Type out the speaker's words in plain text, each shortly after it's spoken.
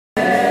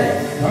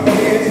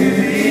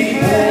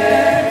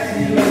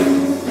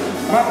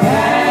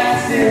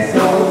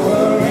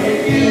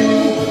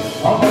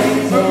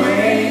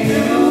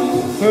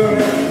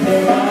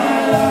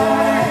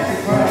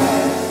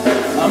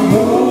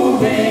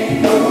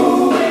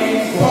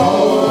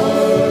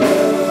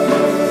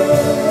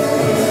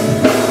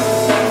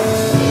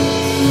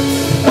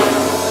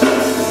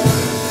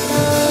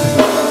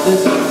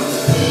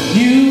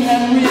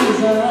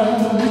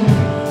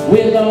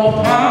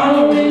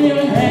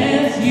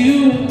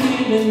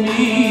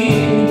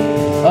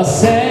a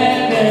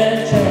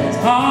second chance.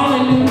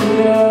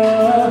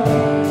 Hallelujah,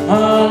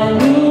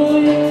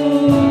 hallelujah,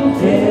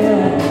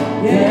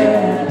 yeah,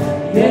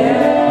 yeah,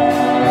 yeah.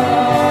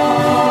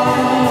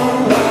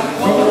 I'm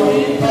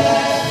going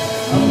back,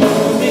 I'm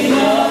moving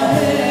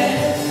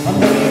ahead, I'm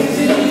here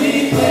to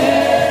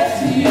declare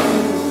to you,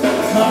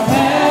 my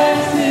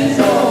past is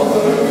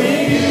over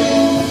in you,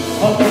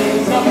 all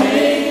things are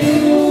made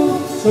new,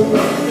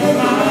 surrender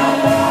my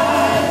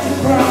life to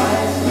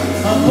Christ,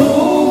 I'm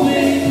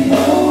moving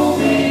forward,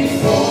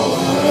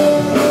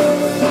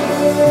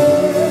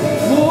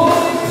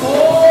 moving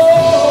forward,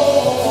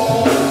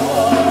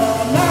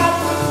 I'm not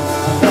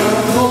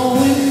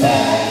going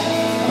back,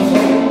 I'm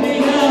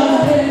moving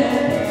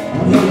ahead,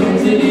 I'm here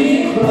to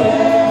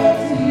declare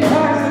to you,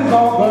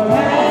 my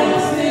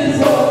past is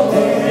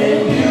over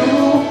in you,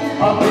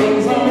 all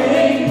things are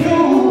made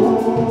new,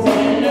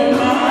 surrender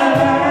my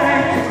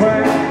life to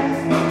Christ,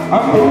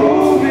 I'm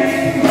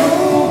moving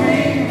forward.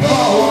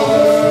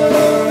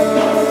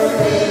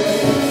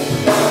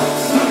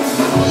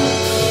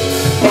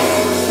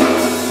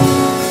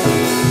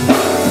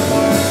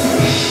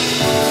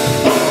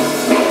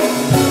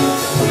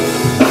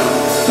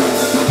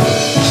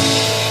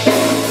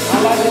 I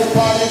like this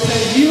part that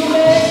says, you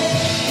make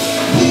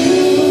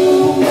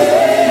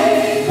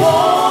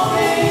all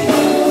things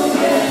new,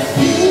 yes,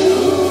 you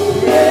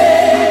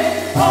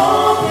make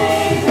all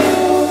things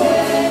new,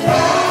 and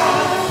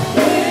I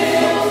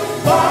will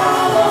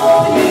follow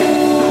you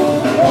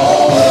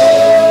forward.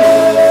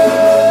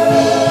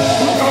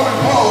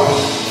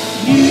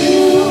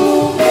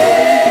 You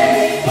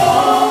make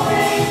all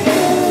things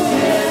new,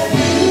 yes,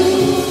 you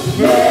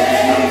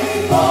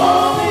make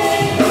all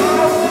things new,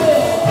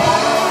 I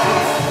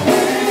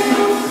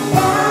will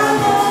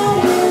follow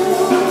you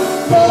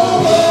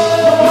forward.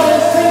 Come on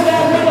and sing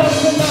that with us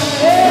tonight.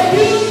 Hey,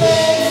 you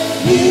make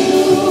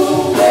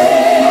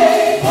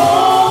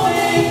all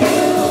things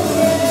new,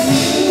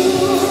 you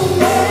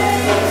make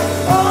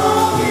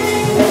all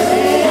things new,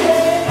 and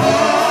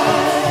I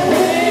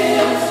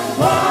will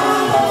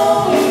follow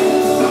you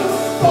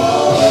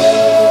forward.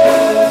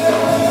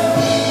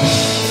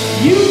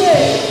 You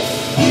make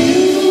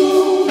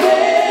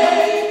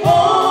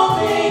all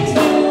things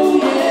new,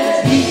 yes,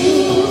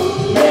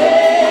 you make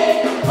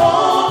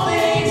all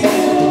things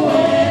new,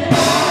 and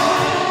I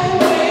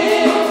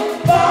will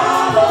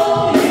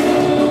follow you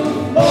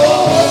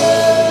forward.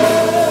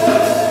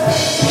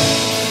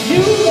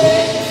 You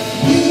make all things new,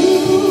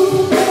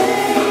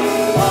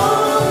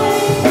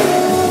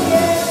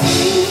 yes,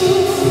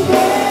 you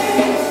make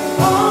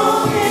all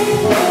things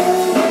new,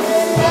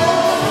 and I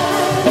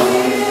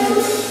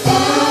will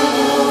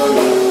follow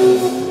you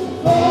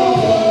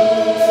forward.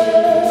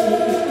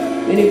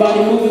 Anybody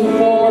moving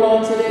forward on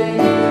today?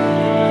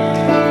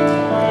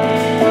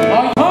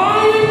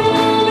 Are you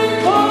moving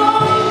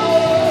forward?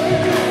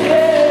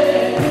 Yeah.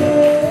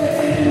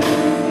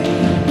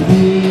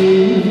 You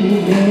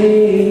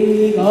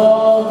make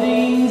all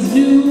things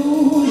new,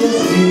 yes,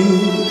 you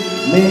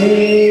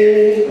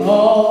make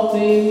all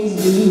things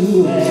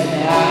new, and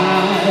I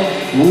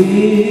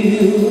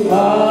will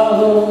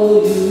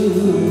follow you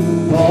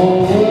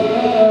forward.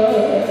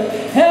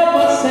 Help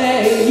us say,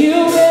 you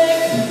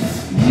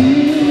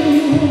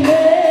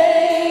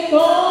make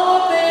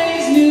all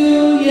things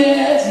new,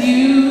 yes,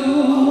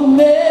 you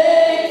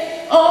make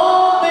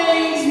all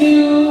things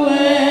new,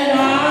 and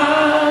I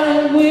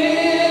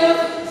will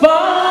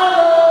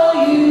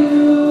follow you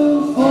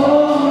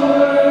forward.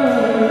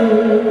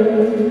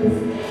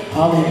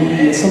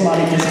 Hallelujah.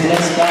 Somebody just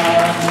bless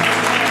God.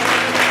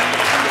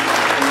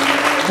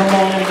 Come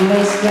on and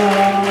bless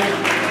God.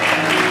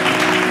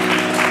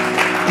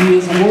 He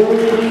is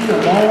worthy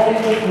of all the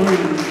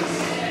praise.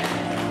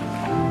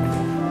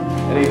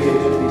 At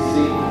HHMBC,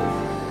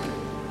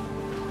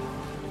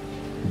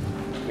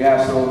 we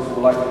ask those who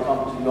would like to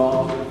come to the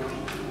altar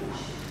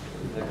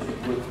that you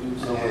would do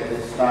so at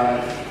this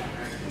time.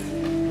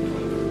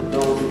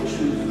 Those who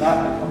choose not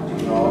to come to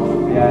the altar,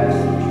 we ask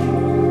that you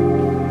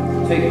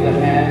take the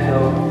hand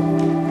of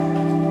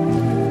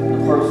the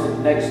person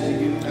next to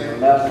you, to the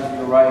left, to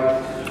the right,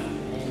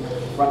 in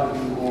front of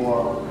you, or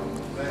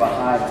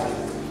behind you.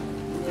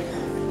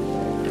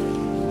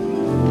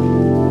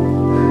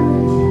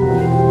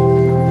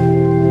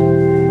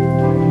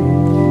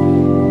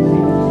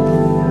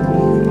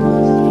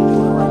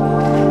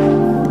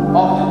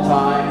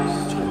 Oftentimes,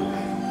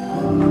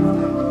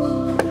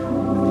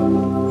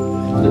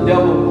 the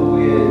devil, who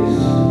is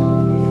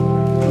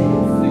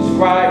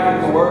described in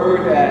the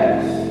word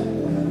as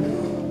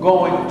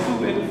going to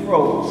and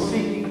fro,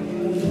 seeking,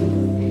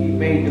 he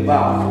may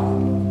devour.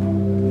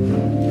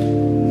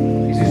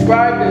 He's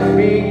described as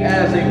being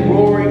as a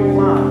roaring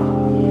lion.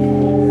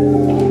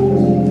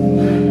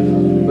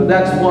 But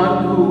that's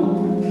one who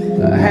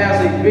has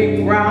a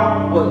big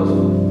ground but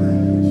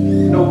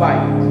no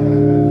bite.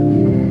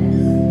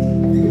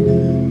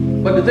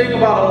 But the thing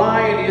about a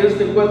lion is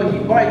that whether he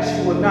bites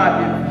you or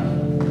not,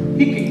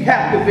 he can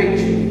captivate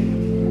you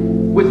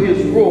with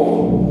his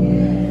roar.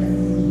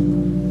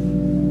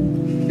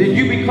 then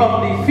you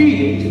become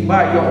defeated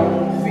by your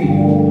own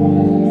fear.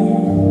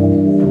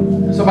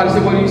 Somebody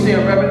said, what are you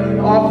saying, Reverend?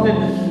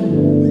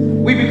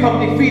 Often we become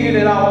defeated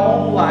in our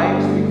own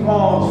lives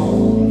because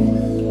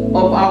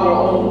of our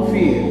own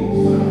fears.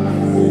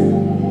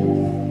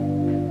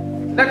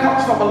 That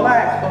comes from a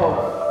lack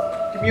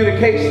of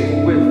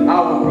communication with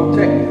our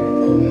protector.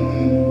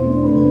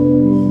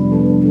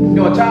 You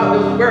know, a child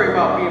doesn't worry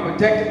about being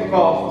protected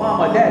because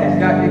mom or daddy's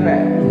got their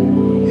back.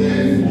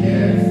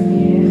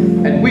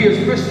 And we as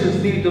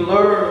Christians need to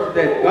learn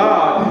that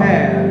God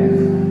has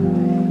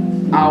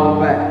our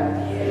back.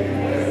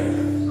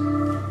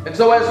 And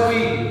so as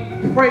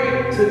we pray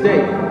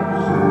today,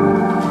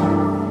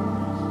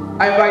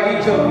 I invite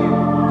each of you,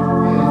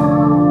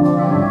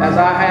 as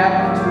I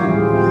have, to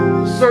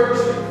search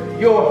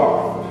your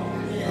heart.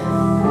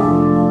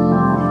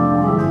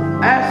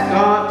 Ask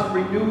God to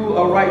renew a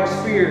right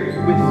spirit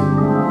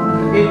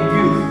within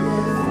you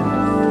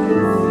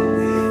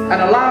and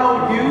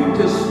allow you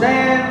to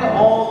stand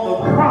on the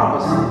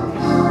promises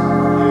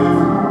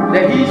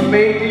that He's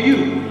made to you.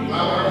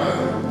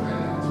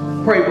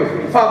 Pray with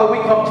me. Father, we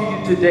come to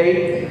you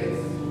today.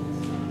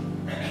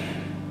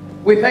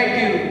 We thank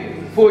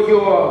you for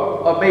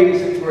your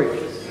amazing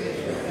grace.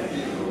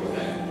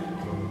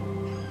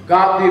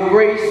 God, the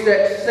grace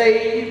that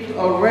saved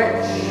a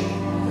wretch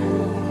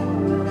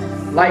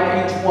like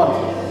each one of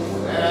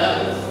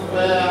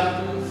us.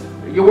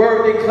 Your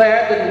word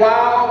declared that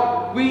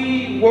while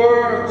we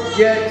were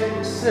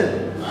yet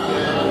sinners,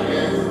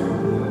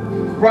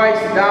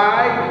 Christ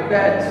died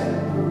that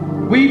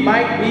we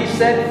might be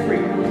set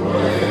free.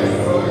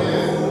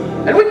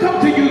 And we come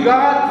to you,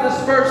 God, this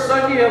first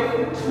Sunday of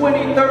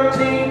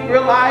 2013,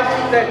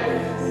 realizing that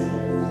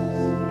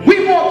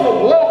we want to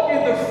walk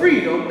in the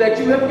freedom that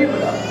you have given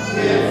us.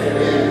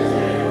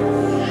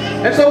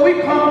 And so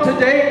we come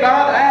today,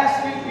 God,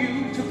 asking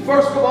you to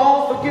first of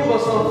all forgive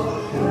us of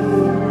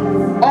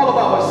all of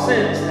our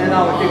sins and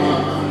our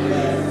iniquities.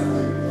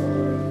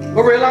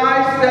 But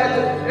realize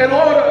that in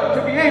order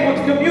to be able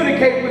to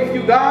communicate with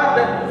you, God,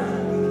 that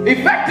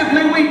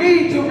effectively we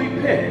need to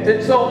repent.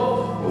 And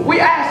so we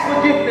ask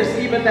forgiveness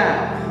even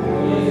now.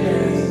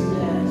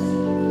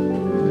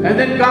 And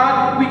then,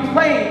 God, we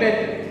claim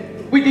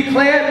and we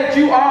declare that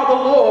you are the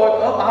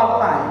Lord of our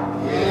life.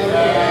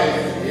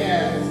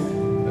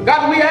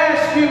 God, we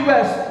ask you,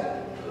 as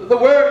the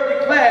word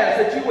declares,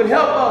 that you would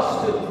help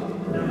us to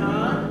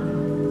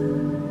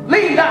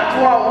lean not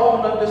to our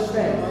own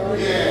understanding,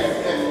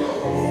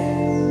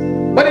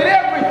 but in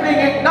everything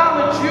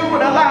acknowledge you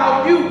and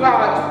allow you,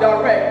 God, to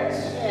direct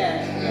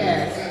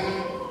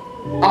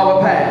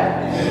our path.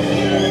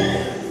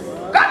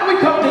 God, we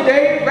come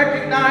today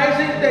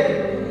recognizing that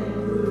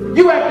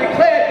you have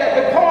declared that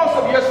because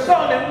of your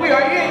Son, and we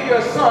are in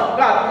your Son,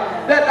 God,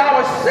 that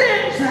our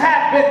sins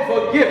have been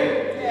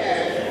forgiven.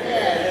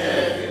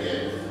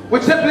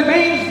 Which simply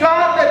means,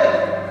 God,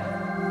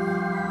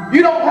 that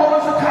you don't hold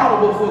us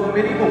accountable for them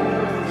anymore.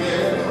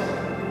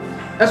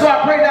 And so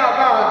I pray now,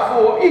 God,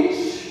 for each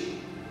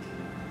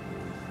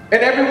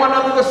and everyone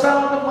under the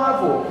sound of my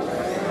voice.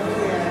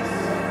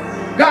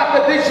 God,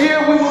 that this year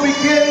we will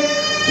begin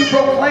to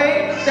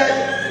proclaim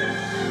that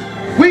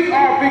we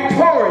are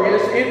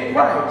victorious in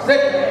Christ,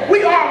 that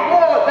we are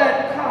more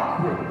than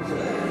conquerors,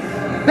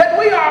 that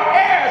we are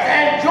heirs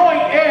and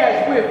joint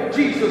heirs with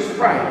Jesus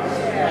Christ.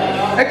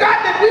 And God,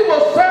 that we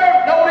will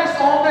serve notice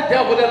on the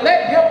devil and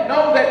let him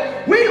know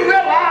that we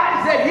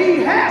realize that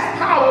he has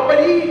power,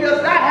 but he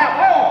does not have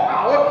all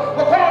power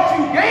because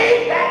you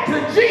gave that to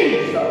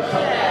Jesus.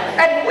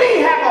 And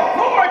we have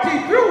authority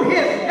through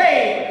his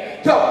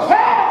name to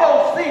call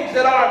those things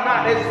that are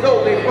not as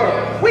though they were.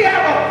 We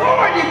have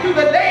authority through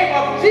the name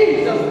of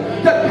Jesus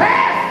to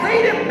pass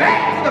Satan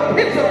back to the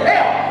pits of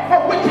hell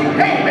from which he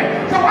came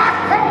in. So I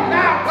come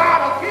now,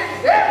 God,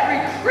 against every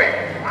trick.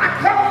 I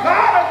come,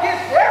 God,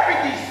 against every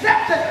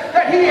deception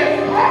that he has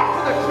brought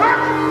to the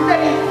church,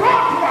 that he's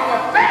brought to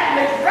our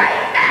families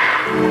right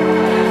now.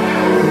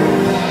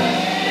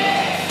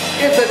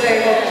 In the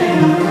name of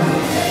Jesus.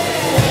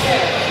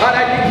 God,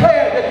 I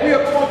declare that we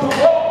are going to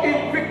walk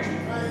in victory.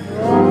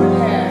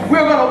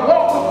 We're going to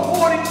walk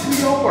according to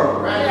your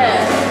word.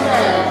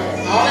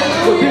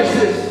 So this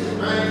is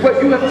what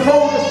you have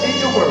told us in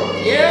your word.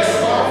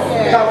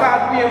 Now, God,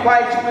 we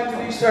invite you into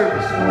these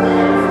services.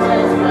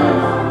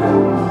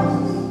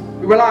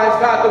 We realize,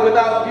 God, that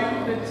without you,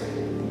 that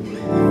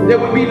there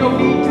would be no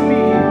need to be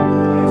here.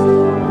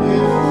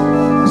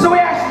 So we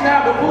ask you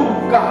now to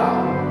move, God,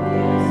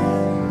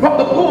 from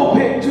the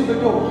pulpit to the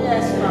door.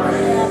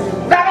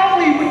 Not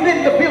only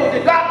within the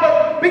building, God,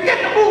 but begin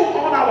to move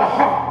on our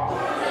heart.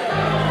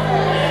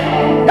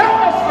 Help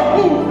us to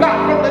move, God,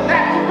 from the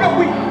natural.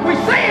 We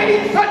say it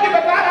each Sunday,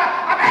 but God,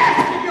 I'm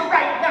asking you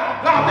right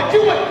now, God, that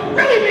you would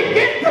really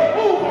begin to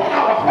move on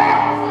our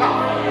hearts,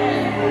 God.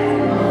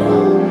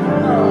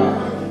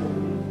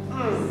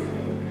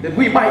 That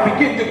we might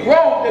begin to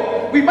grow,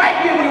 that we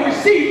might be able to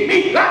receive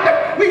meat, God,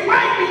 that we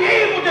might be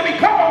able to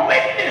become a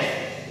witness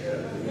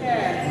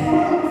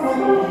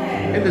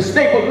in the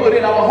neighborhood,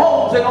 in our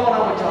homes, and on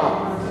our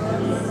jobs.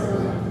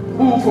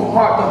 Move from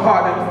heart to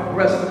heart and from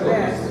breast to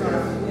breast.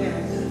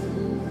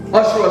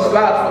 Usher us,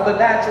 God, from the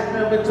natural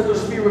realm into the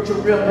spiritual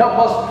realm. Help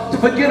us to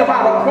forget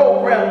about a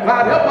program,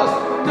 God. Help us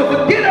to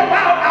forget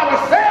about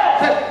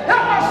ourselves and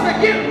help us to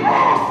get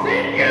lost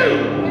in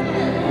you.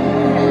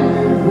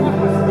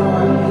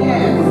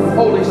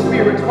 Holy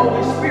Spirit,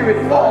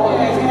 fall on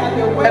us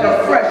and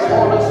afresh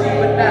on us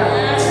even now.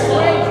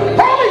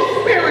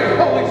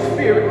 Holy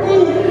Spirit,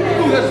 move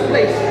through this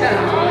place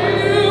now.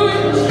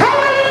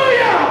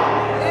 Hallelujah!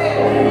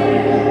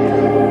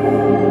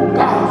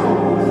 God,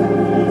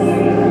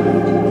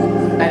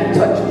 and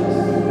touch us.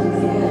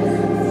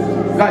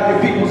 God, your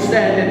people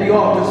stand in the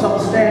altar, some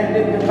stand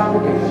in the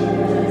congregation.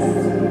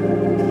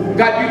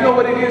 God, you know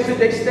what it is that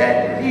they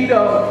stand in need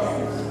of.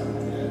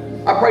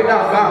 I pray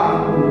now, God,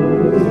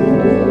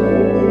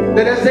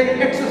 that as they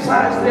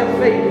exercise their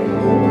faith,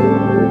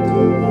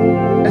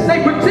 as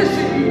they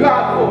petition you,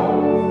 God, for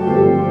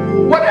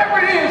whatever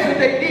it is that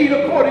they need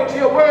according to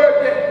your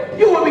word, that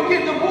you will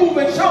begin to move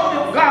and show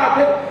them, God,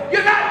 that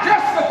you're not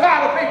just the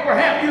God of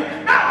Abraham, you're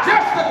not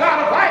just the God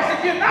of Isaac,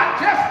 you're not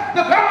just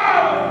the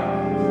God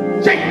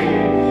of Jacob.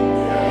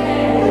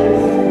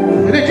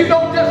 And that you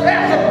don't just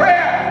answer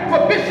prayer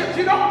for bishops,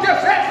 you don't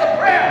just answer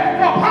prayer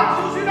for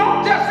apostles, you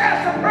don't just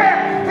answer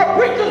prayer for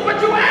preachers,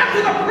 but you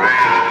answer the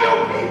prayer of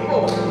your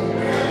people.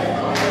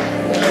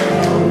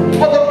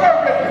 For the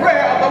fervent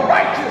prayer of the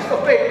righteous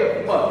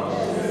availeth much.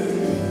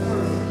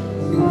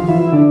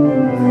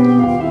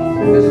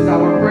 This is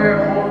our prayer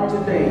on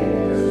today.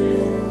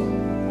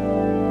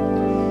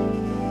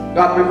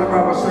 God, remember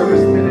our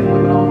service men and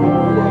women all over the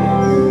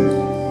world.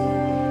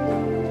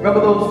 Remember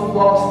those who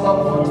lost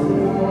loved ones to the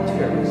war on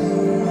terrorists.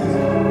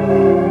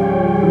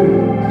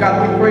 God,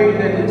 we pray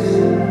that it's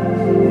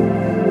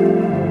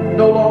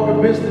no longer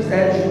business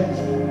as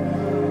usual,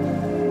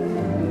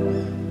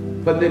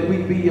 but that we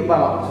be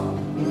about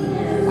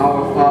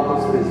our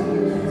Father's business.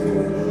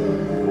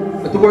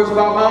 Let the words of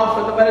our mouth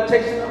and the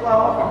meditation of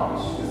our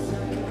hearts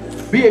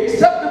be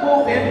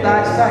acceptable in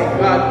thy sight.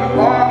 God,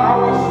 you are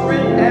our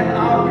strength and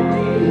our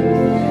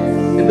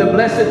redeemer. In the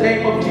blessed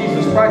name of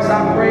Jesus Christ,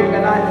 I pray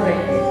and I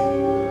thank you.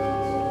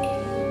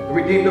 The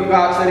redeemed of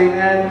God said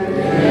amen.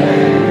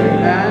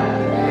 Amen.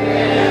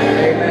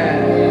 Amen.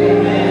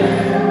 Amen.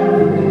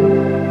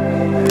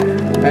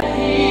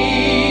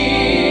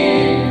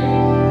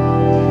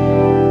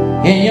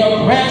 In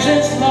your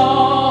presence,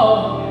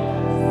 Lord,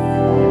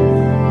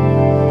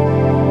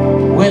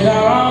 with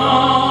our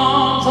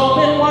arms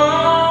open wide,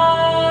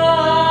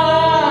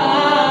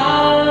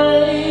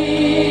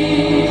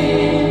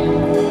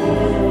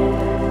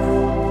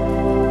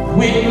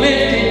 with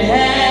lifted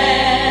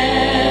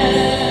hands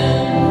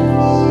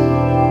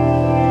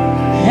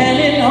and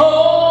in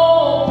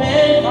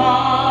open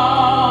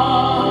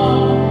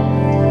heart,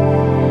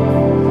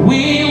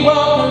 we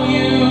welcome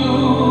you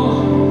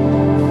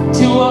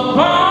to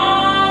abide.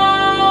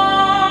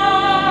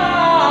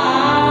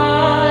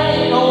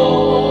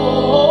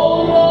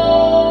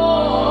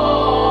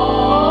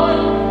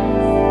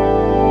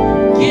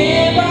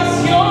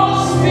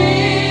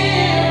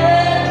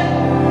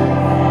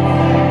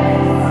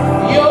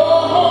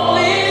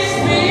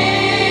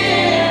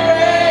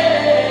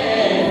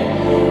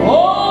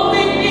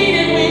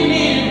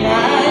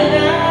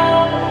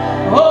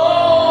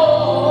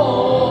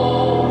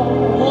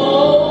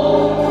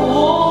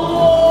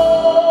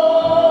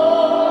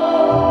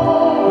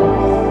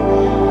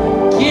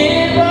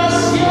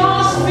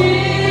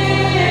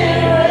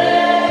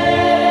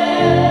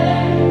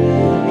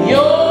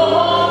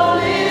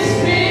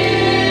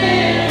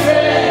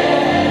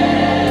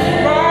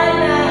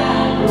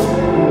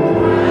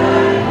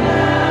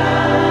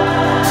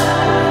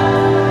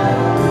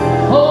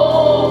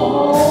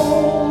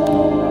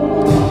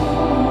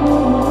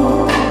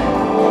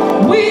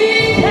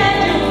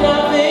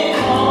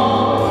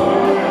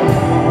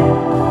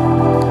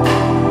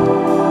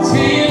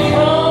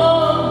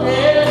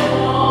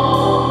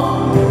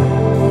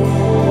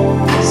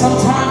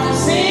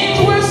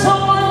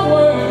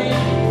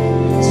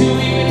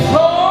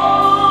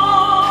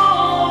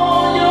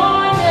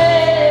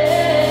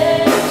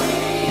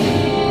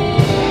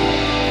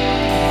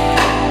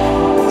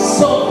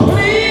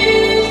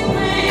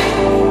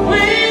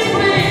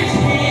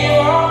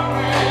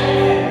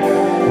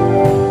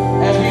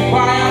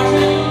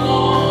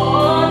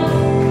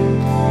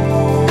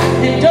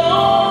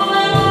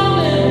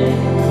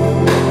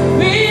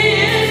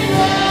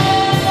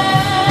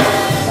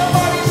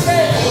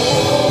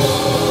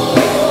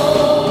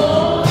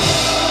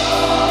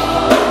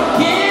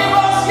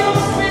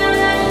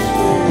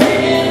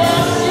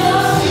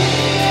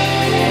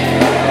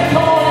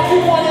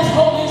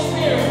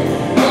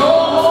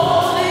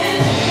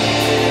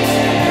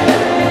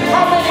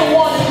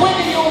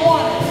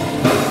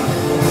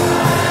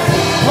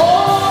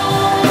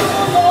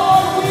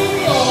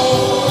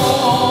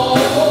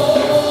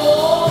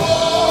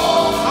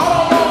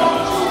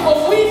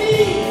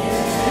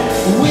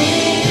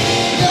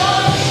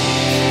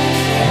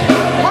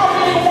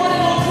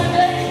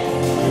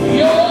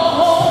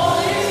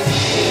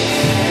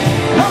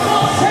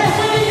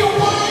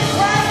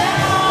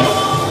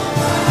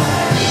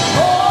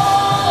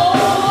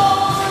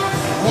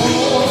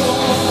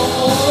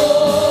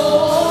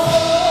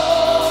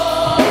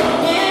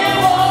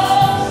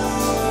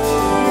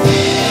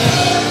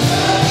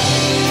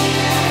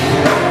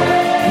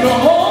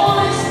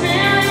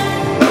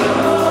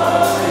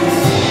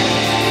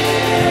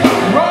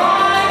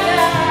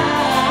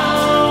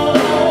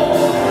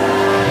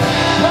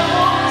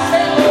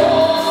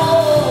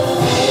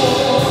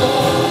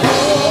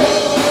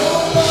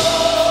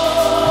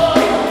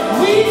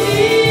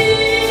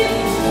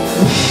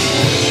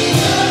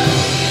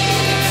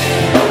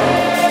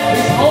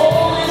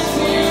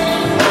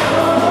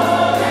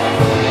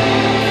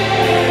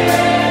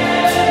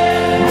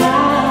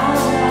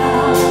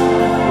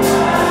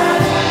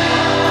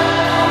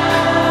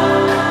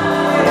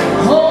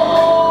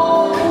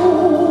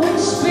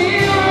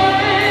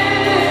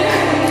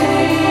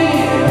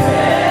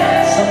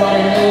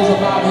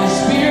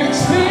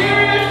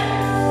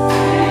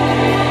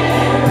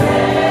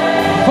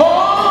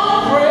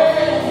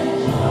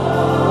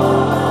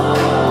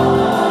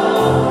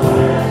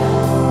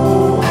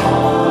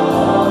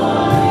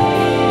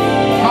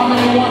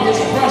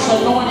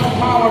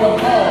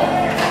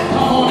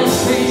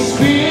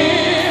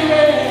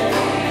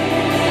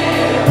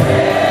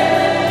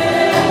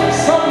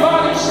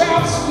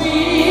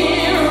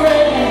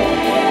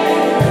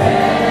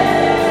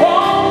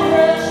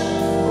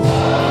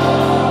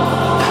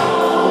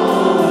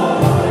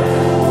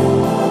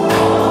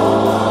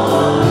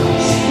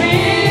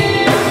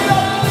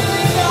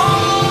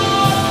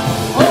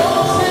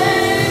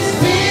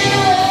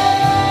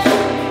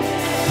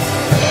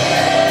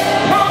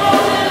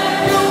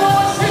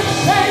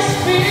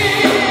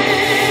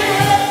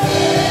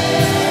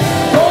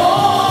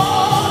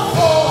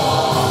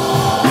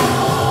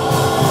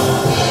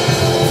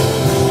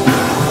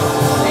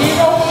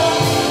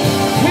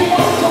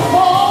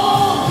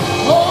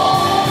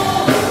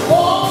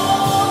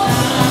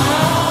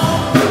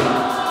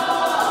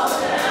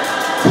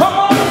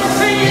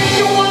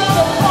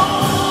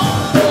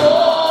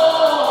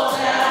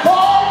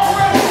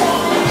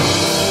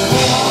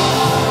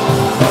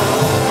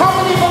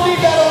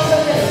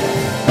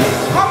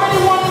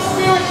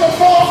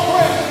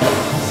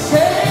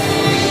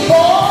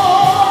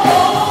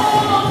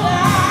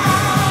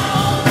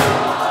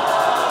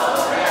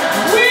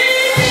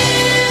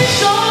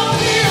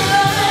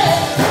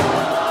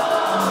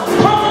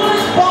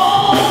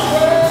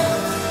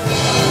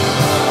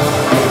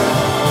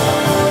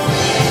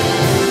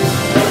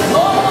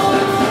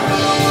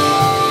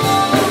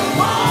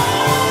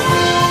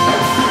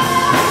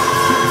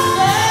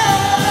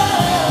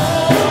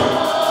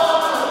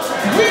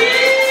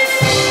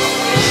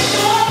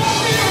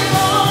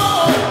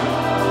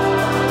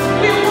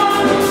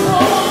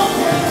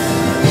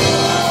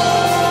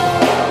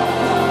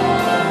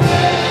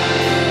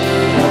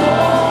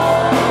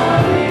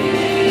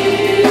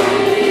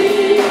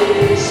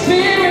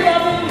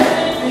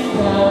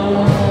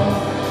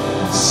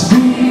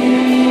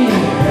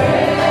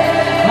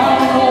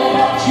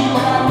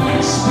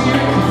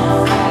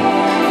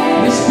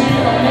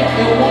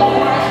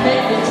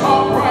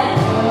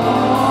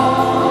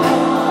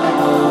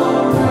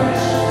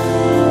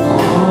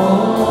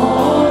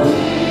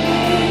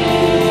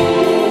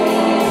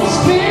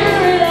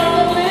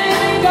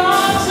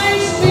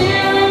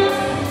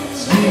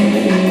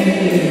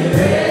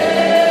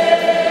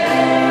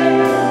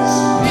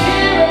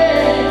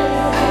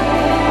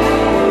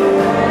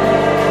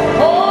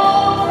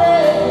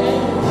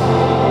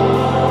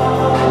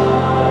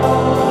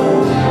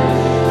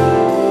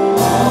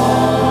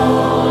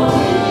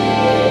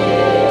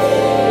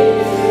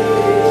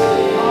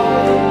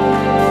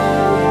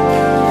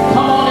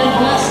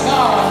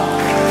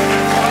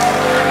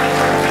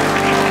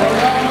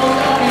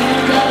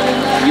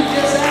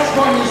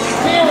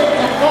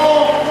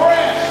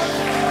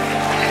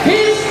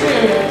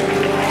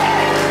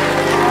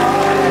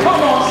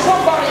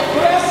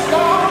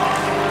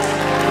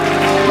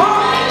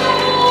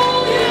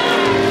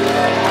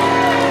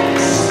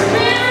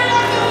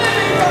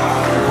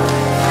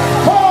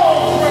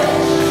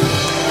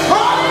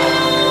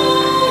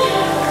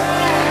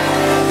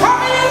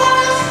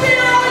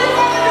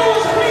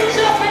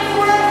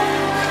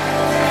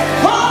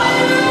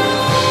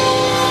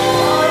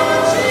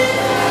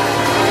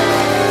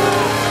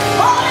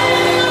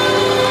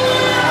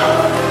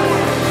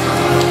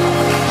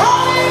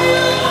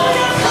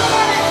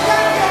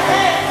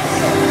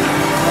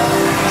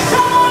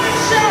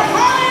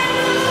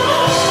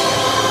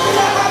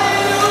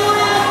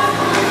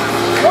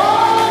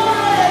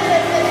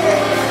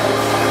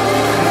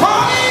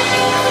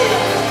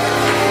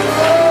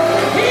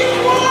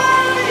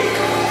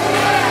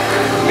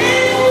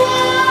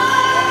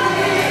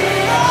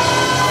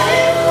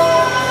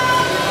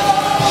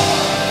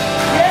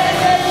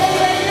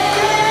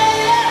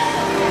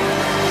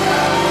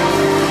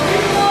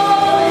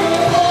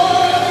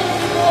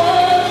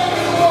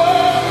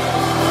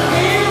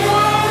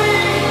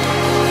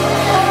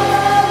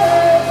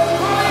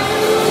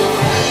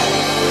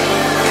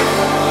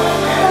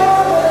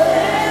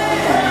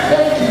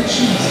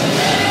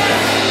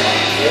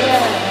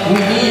 We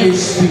need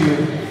His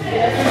Spirit.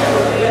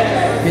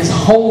 His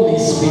Holy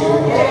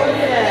Spirit.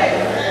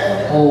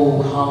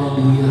 Oh,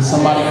 hallelujah.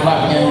 Somebody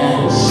clap your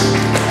hands.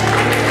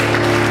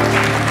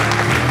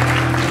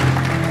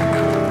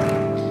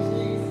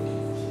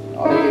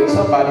 Oh,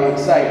 somebody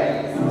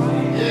excited.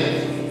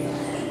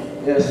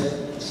 Yes,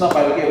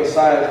 somebody give a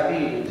sigh of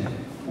needed.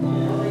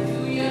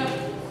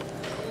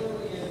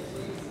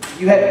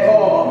 You had to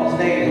call on His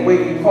name the way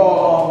you called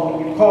on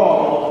when you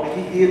called on Him,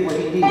 and He did what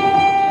He needed.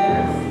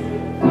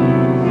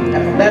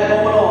 And from that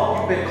moment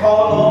on, you've been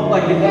called on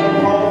like you've never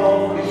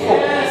called on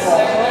before.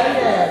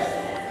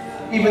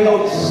 Even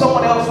though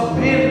someone else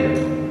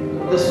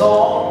penned the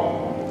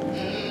song,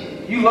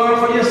 you learn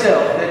for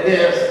yourself that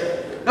there's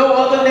no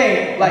other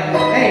name like the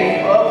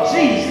name of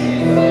Jesus.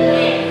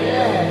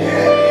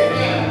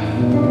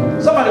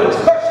 Somebody was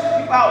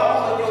cursing you out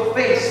all in your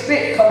face,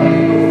 spit coming in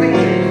your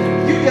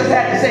face. You just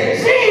had to say,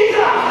 Jesus!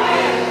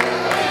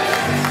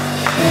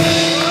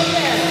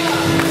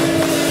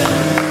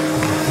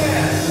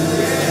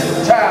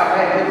 Child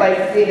acting like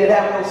they didn't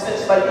have no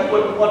sense, like you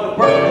wasn't the one to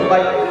birth them,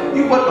 like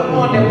you wasn't the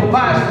one that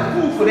provides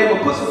some food for them or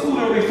put some food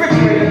in the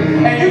refrigerator,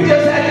 and you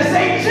just had to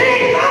say,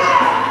 Jesus!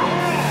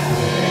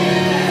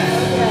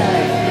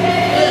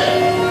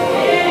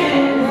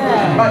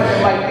 Might have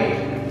been like me.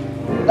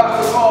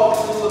 Doctor called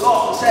you to the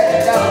office, sat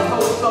you down and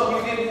told you something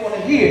you didn't want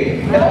to hear.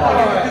 And all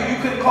you could do, you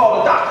couldn't call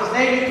the doctor's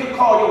name, you couldn't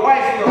call your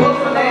wife and your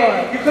husband's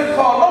name, you couldn't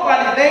call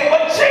nobody's name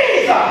but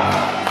Jesus!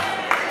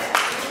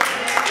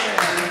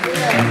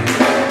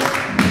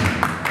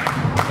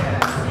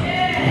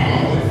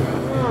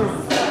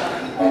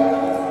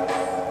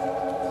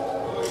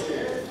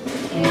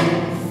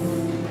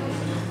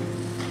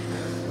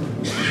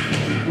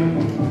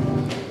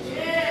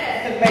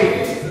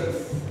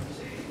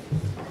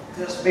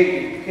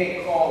 Maybe you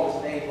can't call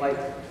His name like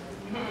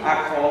I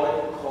call it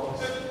because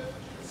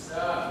you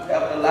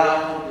haven't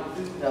allowed Him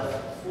to do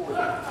nothing for you.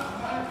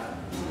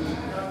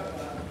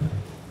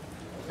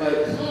 But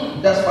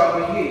that's why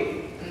we're here.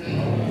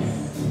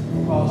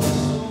 Because as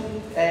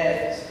soon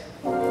as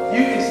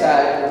you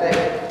decide that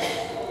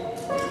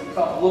you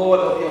become Lord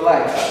of your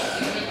life,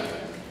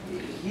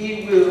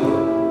 He will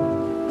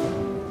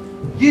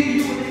give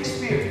you an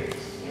experience.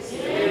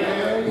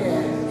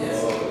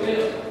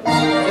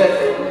 That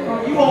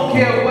you won't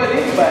care what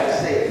anybody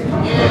says. You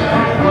don't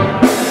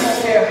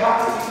care how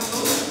you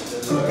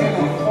look. You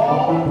will call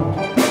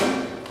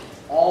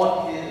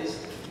on His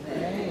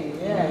name.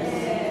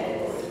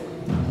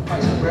 I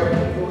said,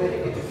 Reverend, go ahead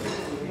and get the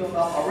food. You don't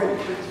know, I'm already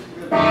preaching.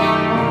 Really.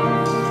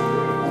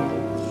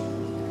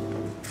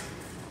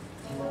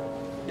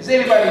 Is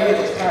anybody here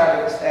that's tired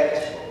of the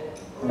status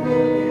quo?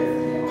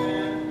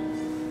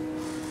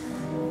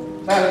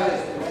 Tired of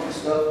just doing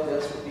stuff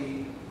that's what He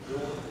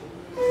doing?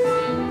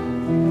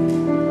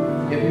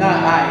 If not,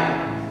 I am.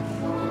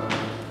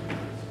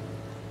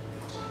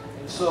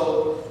 And so,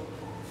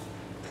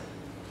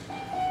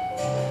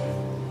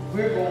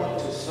 we're going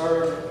to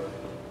serve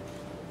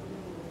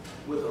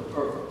with a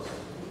purpose.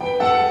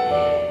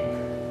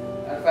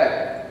 In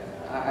fact,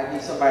 I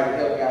need somebody to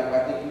help me out. I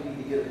think we need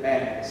to get a man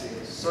that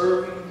says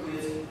serving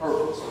with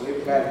purpose. So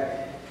everybody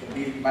can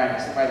be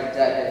reminded. Somebody jot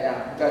that down.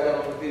 We got that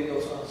on the video,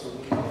 so we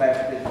can come back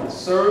to this.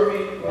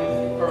 Serving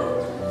with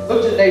purpose. Look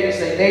to your neighbor and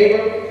say,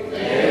 neighbor.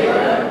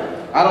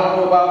 I don't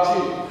know about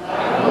you.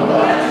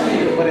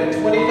 But in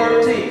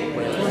 2013,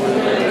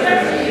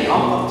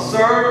 I'm going to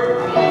serve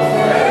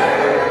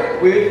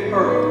with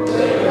purpose.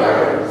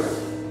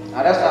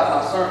 Now that's not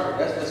my sermon.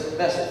 That's just a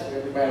message for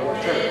everybody in the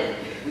church.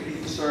 We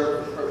need to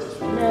serve with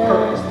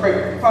purpose. Pray.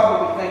 Father,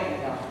 we thank you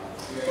now.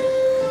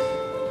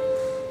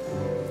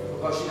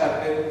 Because you have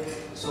been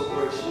so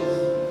gracious.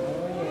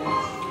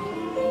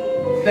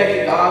 Thank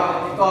you, God, that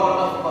you thought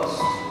enough of us.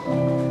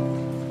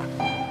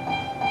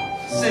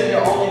 Send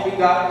your only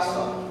begotten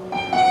Son.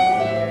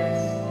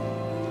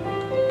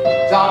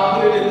 John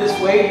put it in this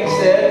way. He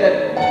said that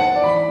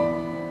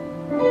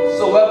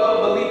soever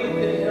believeth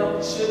in Him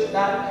should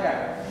not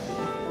perish,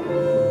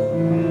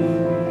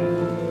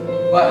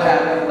 but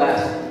have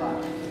everlasting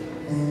life.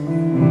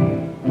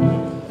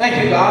 Thank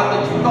you, God,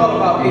 that you thought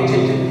about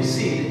HHMBC,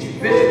 that you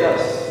visited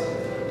us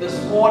this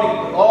morning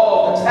with all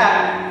that's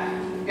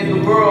happening in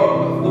the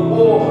world, the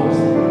wars,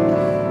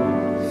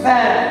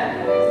 famine,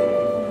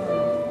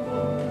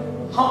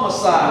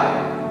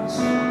 homicides,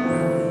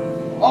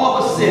 all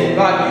the sin.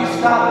 God, you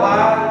stopped by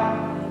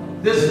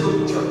this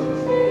little church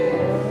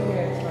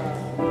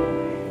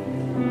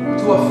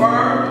to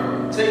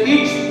affirm to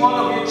each one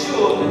of your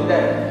children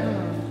that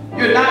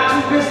you're not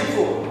too busy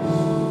for us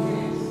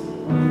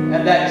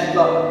and that you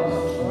love us.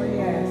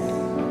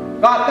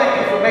 God, thank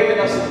you for making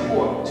us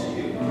important to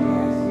you.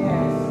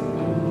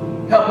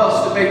 Help us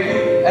to make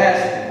you as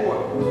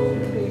important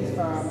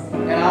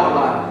in our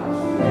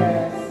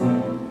lives.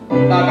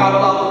 Now, God,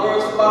 allow the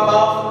words of my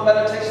mouth and the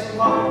meditation of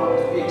my heart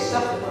to be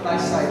acceptable in thy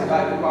sight.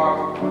 God, you are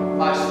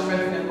my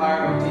strength and my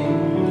redeemer.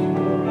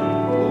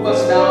 Move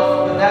us now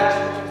from the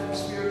natural to the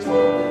spiritual,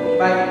 that we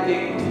might be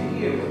able to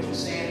hear what you're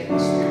saying in the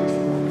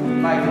spiritual. We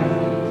might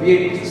be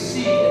able to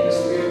see in the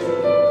spiritual.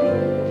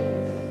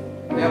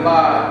 That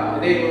whereby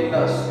enabling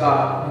us,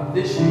 God, in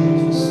this year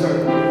to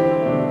serve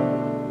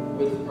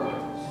with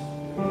purpose.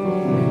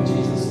 In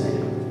Jesus'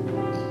 name,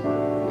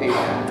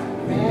 amen.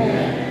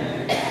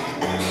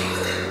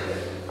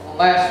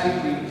 Last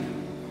week we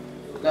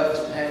left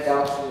some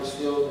handouts. We're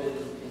still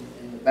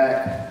in the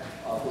back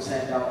of this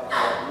handout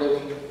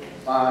living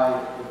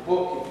by the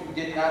book. If you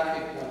did not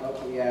pick one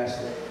up, we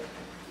ask that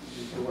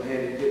you go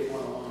ahead and get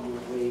one on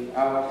your way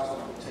out. It's on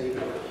the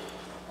table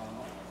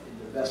in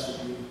the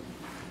vestibule.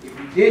 If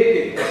you did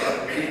pick one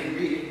up and didn't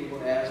read it, we're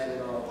going to ask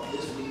that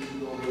this week you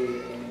go ahead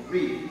and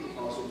read it,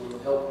 because it will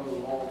help you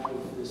along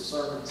with this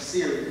sermon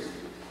series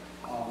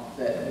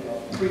that we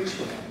are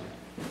preaching,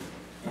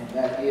 and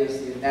that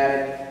is the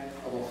anatomy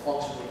of a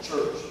functional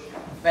church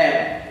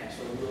family. And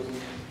so we'll be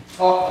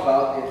talking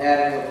about the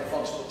anatomy of a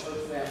functional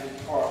church family,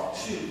 part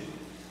 2,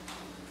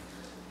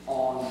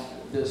 on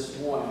this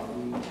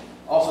morning. We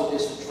also did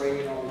some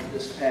training on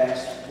this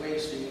past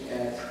Wednesday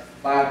at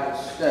Bible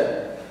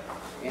study.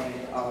 And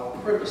our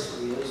premise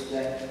is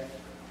that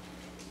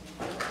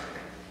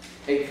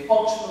a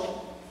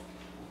functional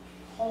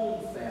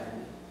home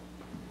family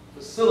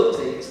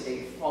facilitates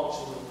a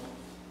functional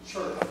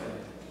church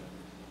family.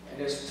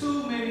 And there's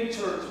too many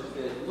churches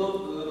that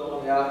look good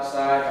on the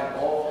outside, and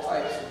all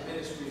types of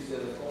ministries that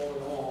are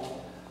going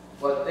on,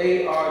 but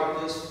they are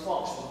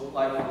dysfunctional,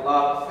 like a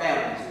lot of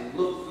families. They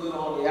look good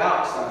on the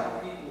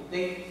outside. People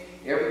think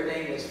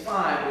everything is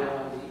fine, but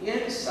on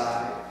the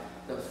inside,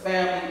 the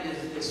family is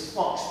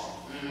dysfunctional.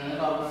 And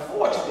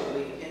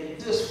unfortunately, in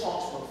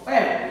dysfunctional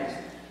families,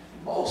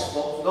 most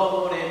folks don't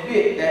want to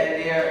admit that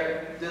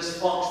they're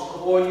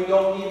dysfunctional, or you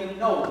don't even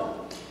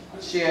know. I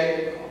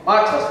shared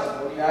my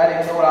testimony. I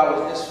didn't know I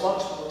was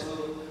dysfunctional until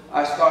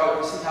I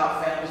started to see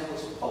how families were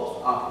supposed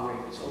to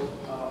operate. So,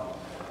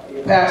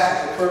 your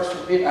pastor will first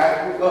admit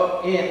I grew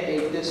up in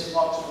a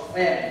dysfunctional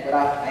family, but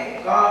I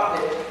thank God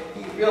that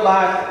He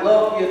realized He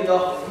loved me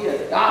enough that He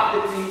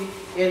adopted me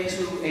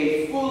into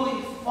a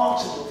fully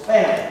functional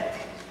family.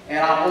 And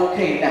I'm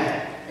okay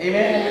now.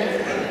 Amen?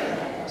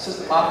 Amen.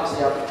 Sister Monica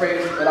said I'm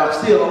crazy, but I'm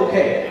still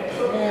okay.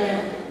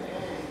 Amen.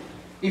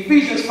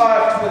 Ephesians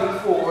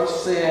 5:24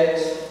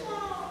 says,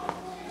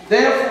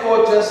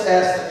 therefore, just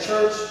as the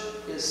church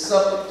is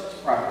subject to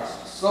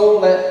Christ, so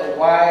let the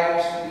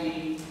wives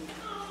be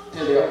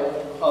to their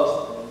own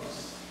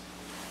husbands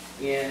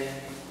in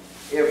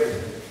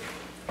everything.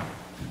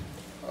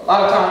 A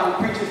lot of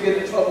times we preachers get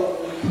in trouble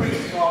when we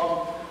preach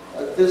from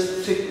this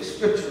particular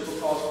scripture,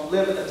 because we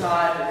live in a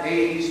time and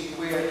age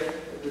where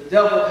the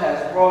devil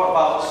has brought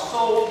about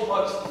so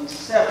much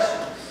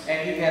deception,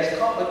 and he has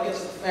come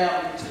against the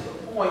family to the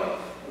point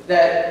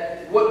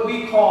that what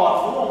we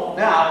call normal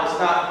now is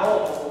not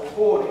normal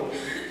according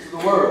to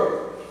the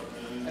word.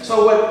 And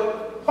so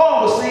what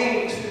Paul was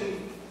saying to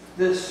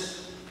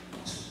this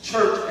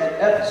church at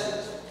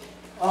Ephesus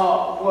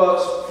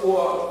was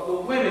for the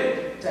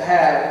women to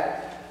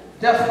have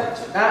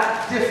deference,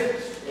 not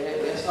difference.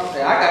 And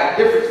something I got a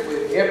difference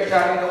with every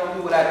time they don't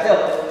do what I tell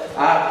them.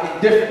 I'm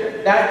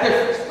indifferent, not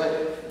difference, but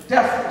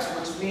deference,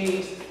 which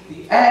means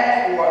the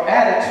act or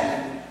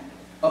attitude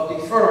of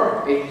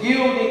deferring, a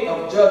yielding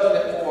of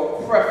judgment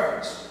or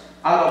preference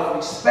out of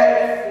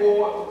respect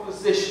for the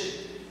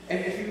position.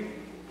 And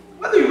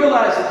whether you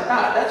realize it or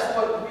not, that's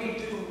what we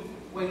do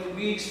when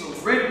we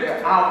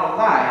surrender our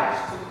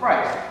lives to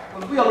Christ.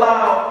 When we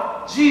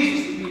allow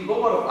Jesus to be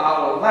Lord of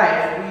our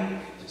life, we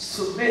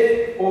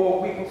submit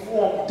or we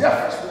perform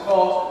deference,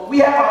 because we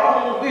have our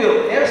own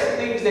will. There's some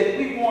things that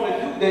we want to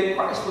do that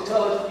Christ will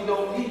tell us we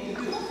don't need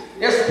to do.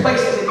 There's some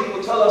places that He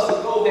will tell us to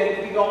go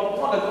that we don't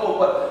want to go,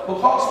 but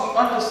because we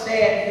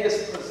understand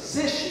His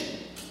position,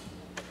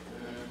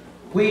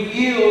 we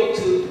yield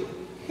to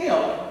Him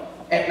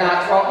and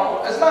not to our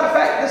own. As a matter of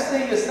fact, this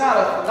thing is not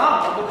a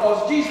phenomenon,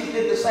 because Jesus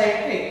did the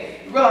same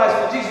thing. You realize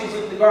when Jesus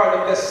was in the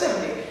Garden of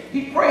Gethsemane,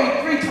 He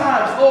prayed 3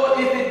 times, Lord,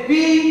 if it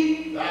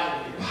be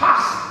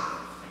possible,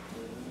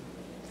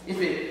 if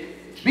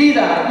it be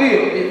thy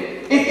will,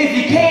 if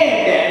you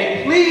can,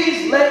 Daddy,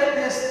 please let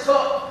this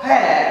cup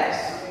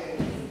pass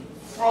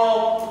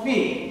from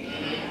me.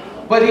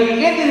 But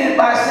He ended it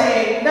by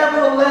saying,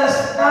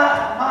 nevertheless,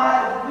 not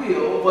my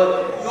will,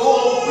 but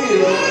your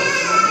will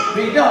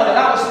be done. And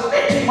I was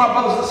submit to you, my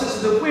brothers and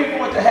sisters, if we're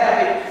going to have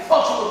a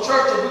functional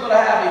church, and we're going to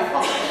have a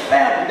functional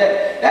family,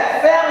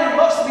 that family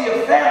must be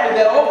a family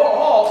that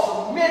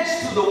overall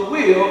submits to the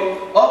will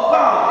of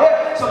God. There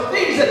are some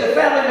things that the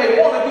family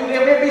may want to do.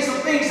 There may be some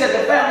things that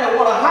the family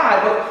want to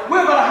hide, but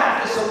we're going to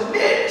have to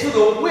submit to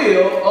the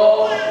will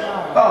of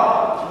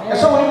God. And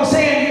so what he was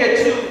saying here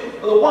to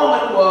the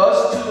woman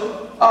was to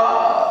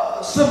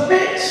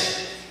submit,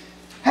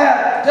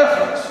 have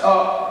deference.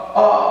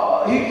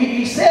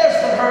 He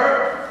says to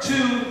her to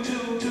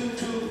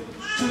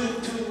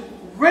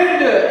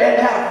render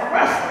and have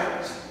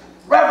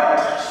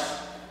reverence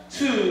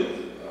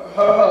to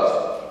her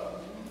husband.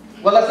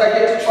 Well, let's not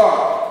get too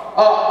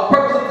far. The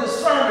purpose of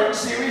this sermon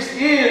series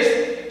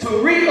is to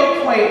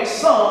reacquaint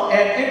some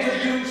and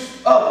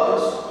introduce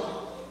others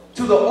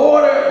to the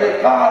order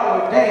that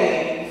God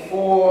ordained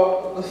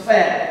for the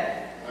family,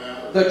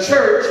 the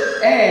church,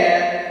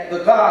 and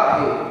the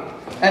Godhead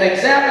and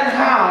examine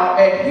how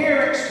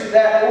adherence to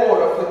that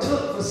order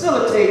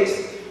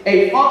facilitates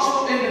a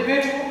functional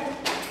individual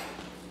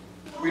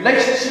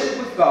relationship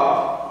with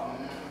God,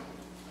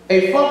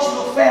 a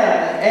functional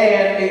family,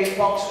 and a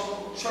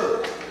functional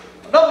church.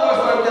 In other words,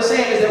 what I'm just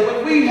saying is that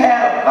when we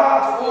have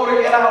God's order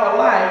in our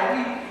life,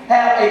 we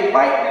have a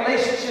right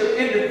relationship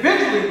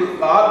individually with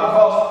God,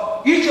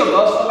 because each of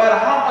us, no matter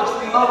how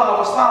much we love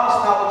our spouse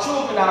and our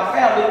children, our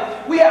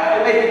family, we have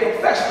to make a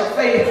confession of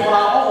faith on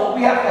our own.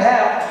 We have to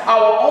have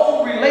our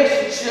own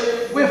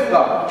relationship with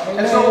God.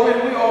 And so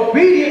when we are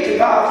obedient to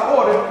God's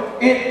order,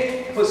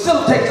 it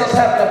facilitates us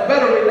having a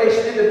better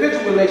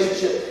individual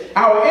relationship.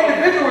 Our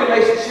individual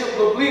relationship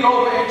will bleed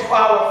over into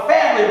our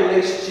family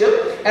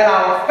relationship, and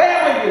our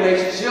family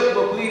relationship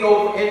will bleed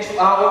over into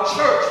our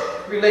church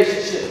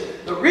relationship.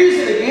 The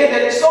reason, again,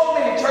 that so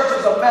many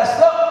churches are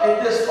messed up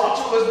and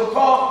dysfunctional is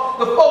because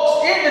the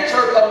folks in the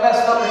church are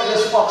messed up and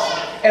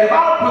dysfunctional. And from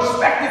our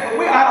perspective, if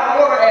we're out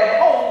of order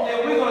at home,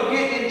 then we're going to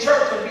get in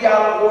church and be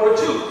out of order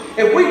too.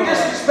 If we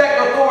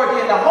disrespect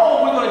authority in the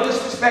home, we're going to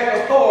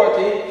disrespect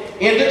authority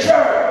in the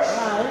church.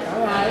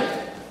 All right.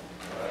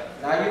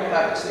 Now, you don't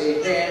have to say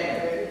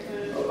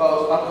amen,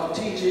 because I'm going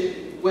to teach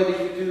it whether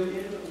you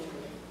do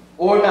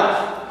or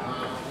not.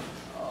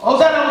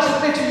 Hosanna, I will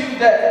submit to you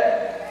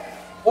that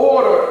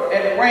order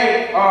and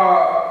rank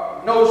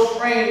are no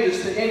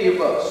strangers to any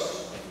of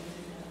us.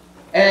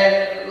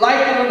 And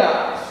like it or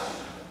not,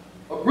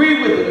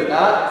 agree with it or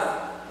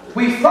not,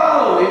 we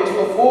follow it to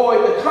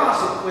avoid the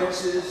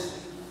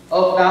consequences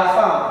of not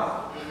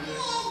following.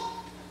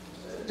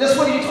 Just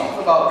what are you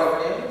talking about,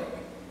 Reverend?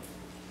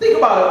 Think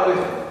about it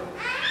with me.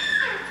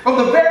 From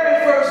the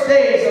very first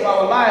days of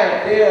our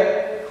life,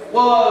 there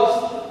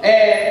was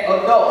an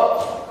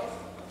adult,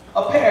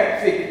 a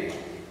parent figure.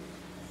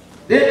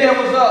 Then there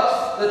was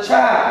us, the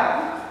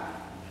child,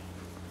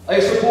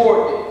 a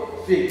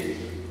subordinate figure.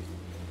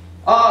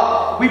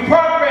 We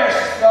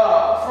progressed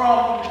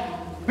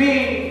from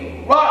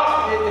being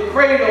rocked in the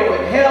cradle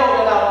and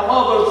held in our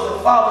mother's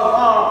and father's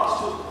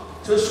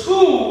arms to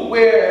school,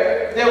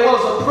 where there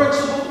was a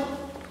principal,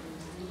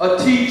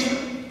 a teacher,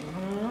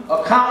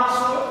 a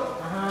counselor,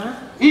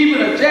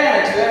 even a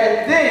janitor,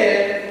 and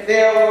then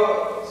there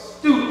were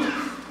students.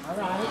 All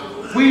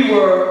right. We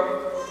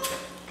were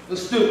the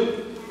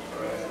students.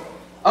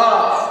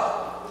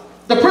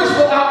 The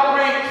principal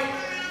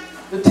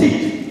outranked the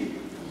teacher.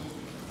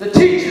 The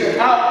teacher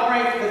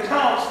outranked the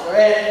counselor,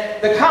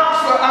 and the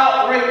counselor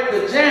outranked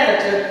the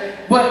janitor,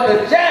 but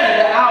the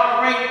janitor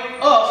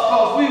outranked us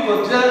because we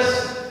were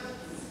just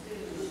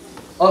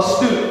a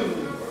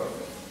student.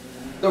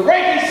 The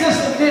ranking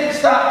system didn't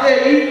stop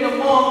there. Even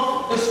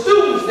among the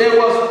students, there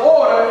was an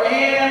order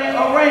and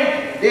a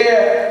ranking.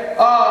 There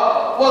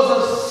was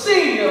a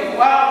senior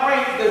who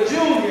outranked the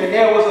junior.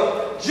 There was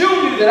a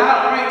junior that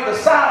outranked the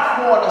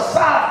sophomore, and a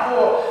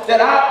sophomore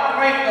that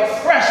outranked the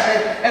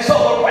freshman. And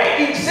so the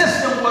ranking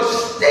system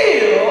was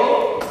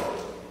still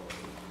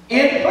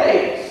in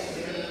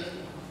place.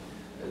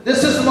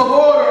 This system of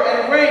order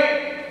and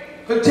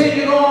rank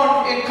continued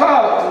on in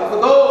college. And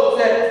for those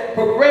that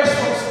progressed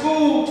from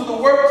school to the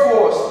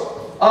workforce,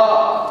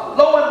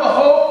 lo and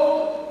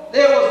behold,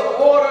 there was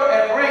an order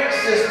and rank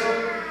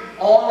system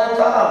on the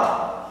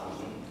job.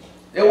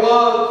 There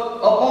was a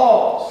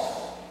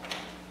boss,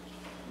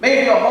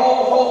 maybe a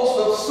whole host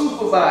of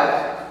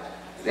supervisors.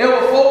 There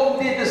were folk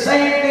who did the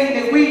same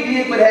thing that we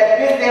did, but had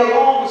been there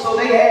longer, so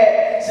they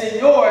had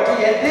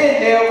seniority. And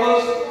then there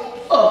was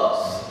us.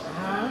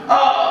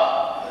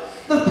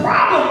 The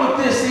problem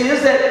with this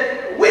is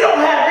that we don't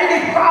have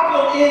any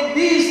problem in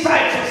these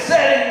types of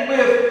settings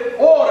with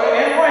order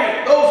and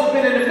rank. Those who've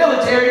been in the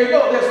military, you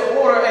know there's an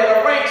order and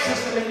a rank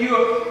system, and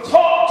you're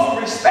taught to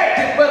respect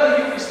it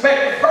whether you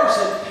respect the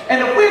person.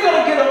 And if we're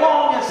going to get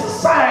along in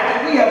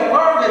society, we have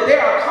learned that there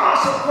are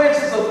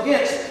consequences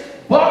against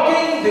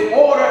bucking the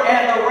order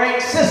and the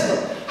rank system.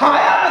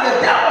 However,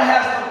 the devil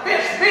has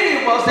convinced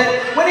many of us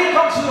that when it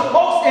comes to the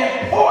most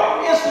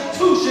important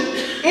institution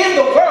in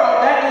the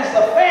world, that is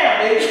the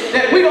family,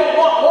 that we don't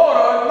want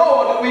order,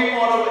 nor do we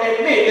want to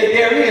admit that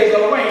there is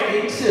a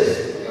ranking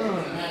system.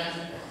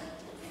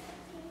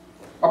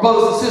 Our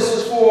brothers and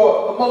sisters,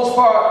 for the most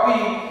part, we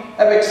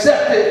have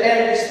accepted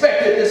and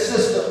respected this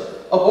system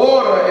of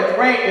order and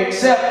rank,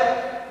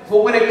 except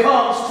for when it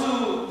comes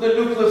to the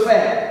nuclear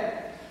family.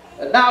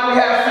 And now we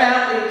have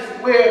families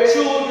where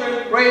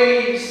children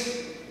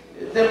raise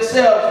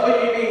themselves. What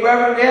do you mean,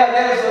 Reverend? Yeah,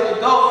 there's an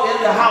adult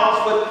in the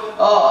house, but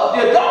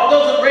the adult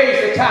doesn't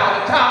raise the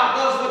child. The child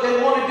does what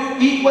they want to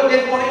do, eat what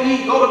they want to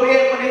eat, go to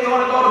bed when they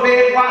want to go to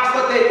bed, watch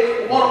what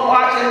they want to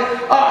watch, and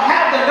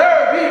have the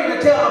nerve even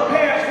to tell the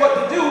parents what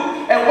to do.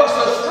 And what's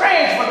a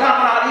strange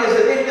phenomenon is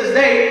that in this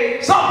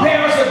day, some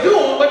parents are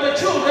doing what the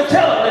children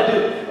tell them to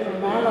do.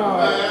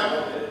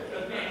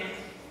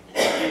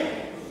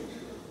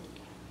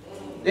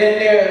 Then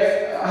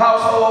there's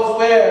households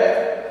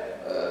where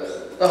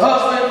the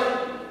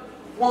husband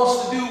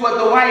wants to do what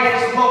the wife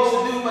is supposed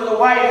to do, and the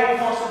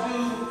wife wants to do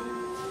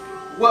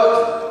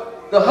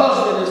what the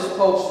husband is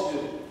supposed to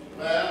do.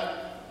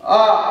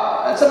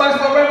 And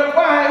somebody's going to wonder,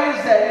 why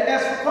is that? And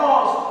that's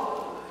because,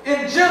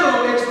 in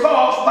general, it's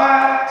caused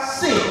by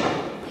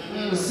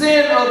sin. The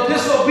sin of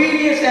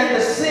disobedience and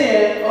the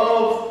sin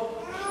of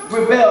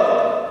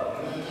rebellion.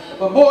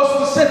 But more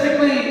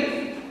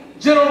specifically,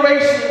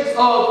 generations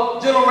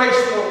of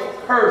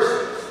generational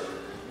curses.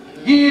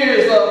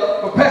 Years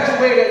of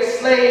perpetuated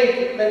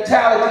slave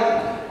mentality,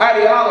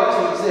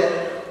 ideologies,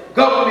 and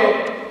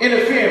government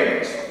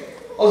interference.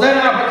 Then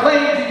I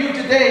proclaim to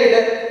you today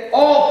that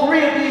all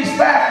three of these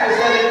factors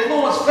that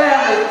influence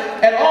family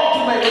and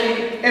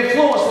ultimately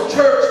influence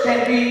the church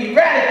can be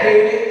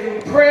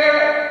eradicated through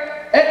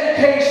prayer,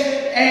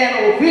 education,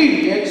 and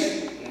obedience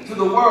to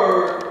the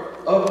Word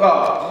of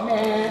God.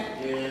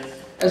 Amen.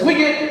 As we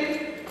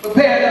get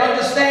prepared to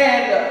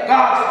understand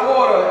God's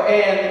order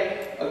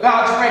and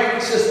God's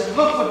ranking system,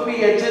 look with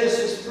me at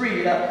Genesis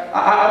 3. Now,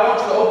 I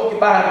want you to open your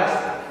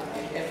Bibles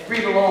and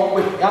read along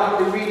with me. I'm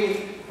going to be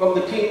reading from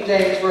the King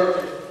James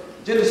Version.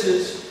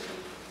 Genesis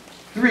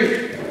 3.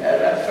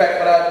 As a fact,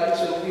 but I do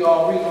so we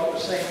all read on the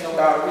same note.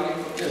 I'll read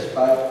from this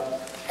Bible.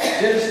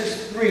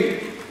 Genesis 3.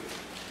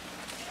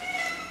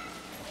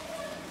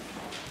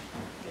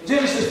 In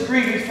Genesis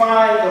 3, we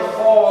find the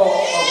fall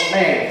of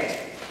man.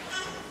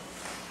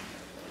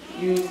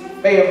 You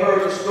may have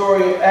heard the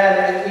story of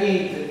Adam and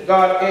Eve, and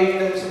God gave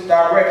them some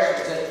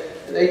directions,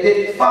 and they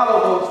didn't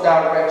follow those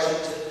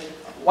directions.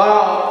 And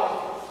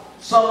while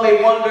some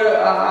may wonder,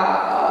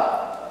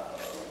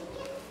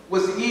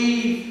 was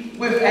Eve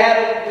with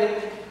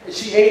Adam when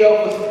she ate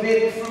of the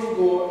forbidden fruit,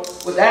 or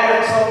was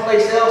Adam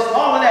someplace else?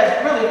 All of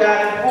that's really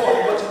not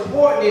important. What's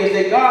important is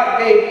that God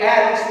gave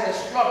Adam some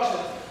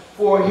instructions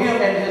for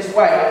him and his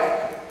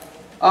wife.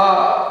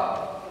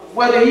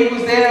 Whether he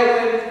was there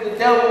when the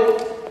devil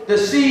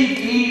deceived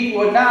Eve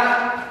or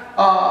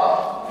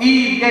not,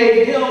 Eve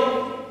gave him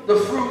the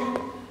fruit.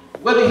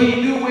 Whether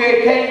he knew where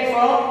it came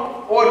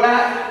from or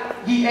not,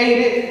 he ate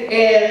it.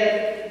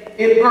 And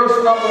in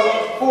verse number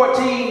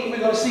 14, we're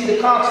going to see the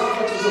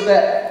consequences of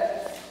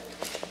that.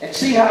 And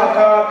see how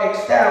God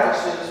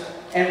establishes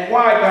and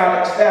why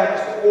God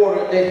established the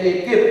order that he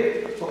had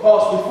given.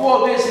 Because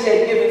before this, he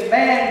had given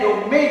man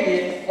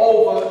dominion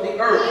over the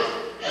earth.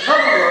 In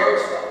other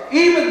words,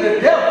 even the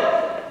devil,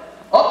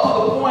 up to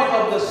the point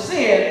of the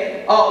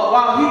sin,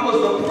 while he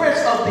was the prince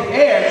of the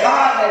air,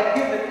 God had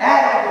given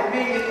Adam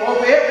dominion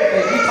over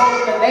everything. He told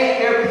him to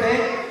name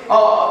everything.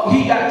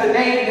 He got to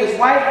name his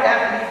wife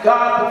after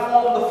God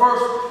performed the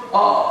first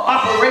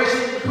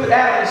operation, put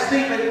Adam to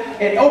sleep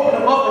and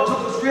opened him up and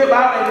took his rib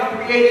out and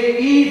he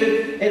created Eve.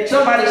 And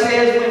somebody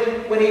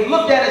says when he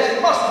looked at it,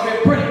 it must have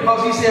been pretty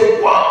because he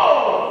said,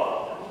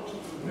 whoa,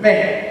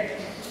 man.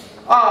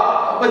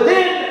 But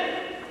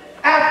then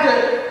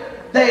after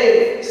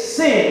they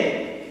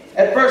sinned,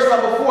 at verse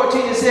number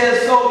 14 it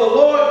says, so the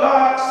Lord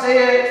God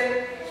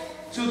said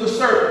to the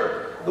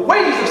serpent, the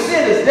wages of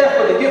sin is death,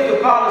 but the gift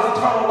of God is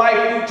eternal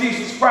life through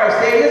Jesus Christ.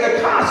 There is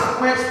a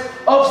consequence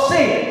of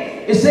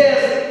sin. He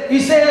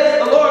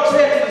says, the Lord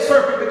said to the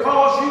serpent,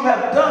 because you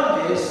have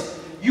done this,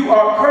 you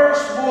are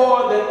cursed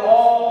more than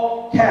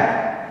all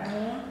cattle,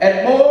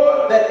 and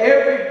more than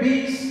every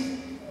beast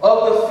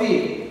of the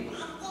field.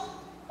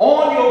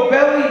 On your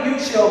belly you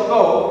shall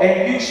go,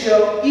 and you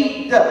shall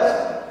eat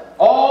dust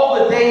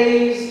all the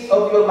days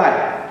of your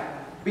life.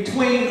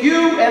 Between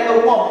you and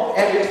the woman,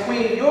 and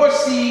between your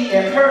seed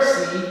and her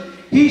seed,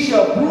 he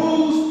shall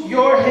bruise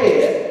your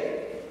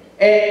head,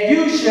 and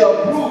you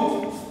shall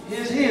bruise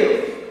his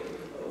heel.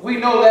 We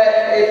know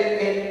that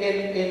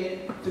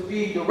to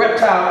be the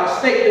reptile, the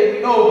snake that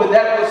we know, but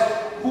that was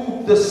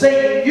who the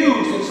Satan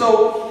used, and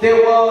so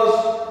there was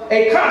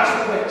a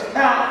consequence.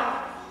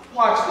 Now,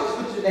 watch this.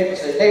 What does your neighbor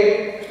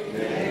say?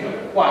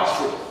 Neighbor, watch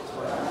this.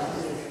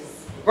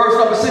 Verse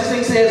number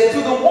 16 says, to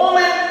the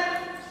woman,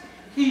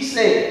 he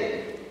said.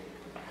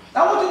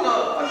 Now I want you to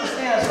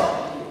understand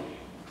something.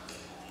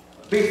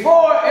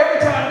 Before, every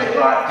time that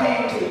God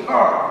came to the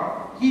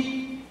garden,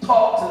 he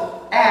talked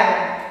to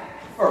Adam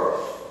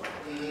first.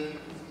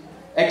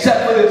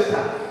 Except for this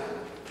time.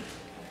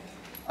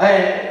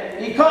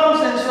 And he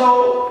comes, and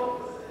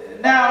so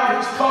now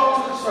he's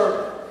talked to the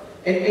serpent.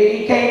 And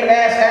he came and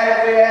asked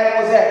Adam where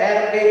Adam was at.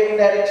 Adam gave him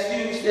that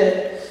excuse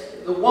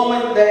that the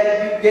woman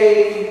that you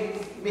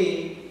gave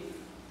me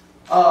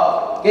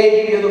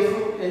gave me the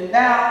fruit. And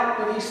now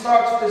when he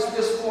starts this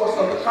discourse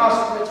of the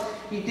consequence,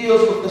 he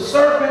deals with the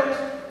serpent,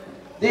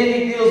 then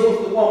he deals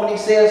with the woman. He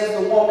says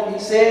to the woman, he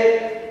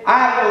said,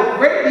 I will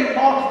greatly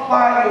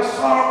multiply your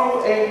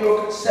sorrow and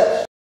your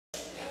conception.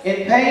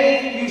 In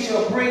pain you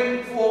shall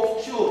bring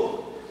forth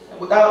children. And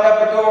without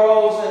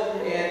epidurals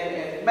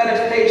and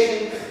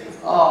medication,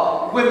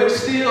 women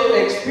still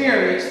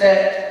experience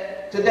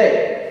that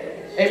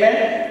today.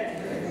 Amen?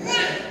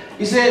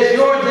 He says,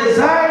 your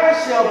desire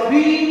shall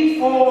be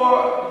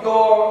for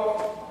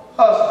your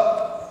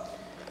husband.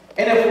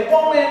 And if a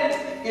woman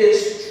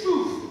is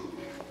truthful,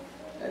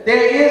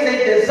 there is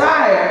a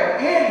desire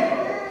in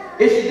her,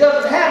 if she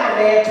doesn't have a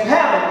man, to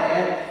have a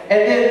man,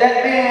 and then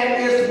that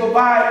man is to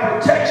provide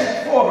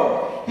protection for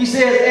her. He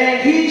says,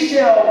 and he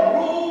shall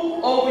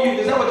rule over you.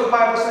 Is that what the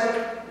Bible says?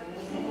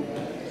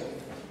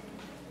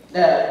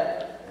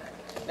 Now,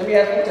 let me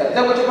ask one time. Is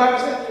that what your Bible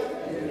said?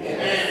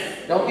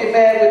 Yes. Don't get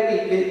mad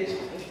with me.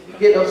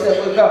 Get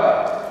upset with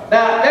God.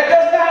 Now, that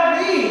does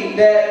not mean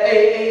that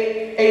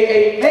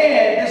a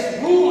man,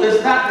 this rule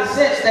is not the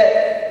sense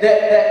that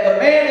the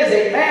man is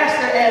a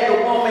master and the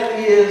woman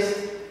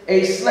is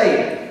a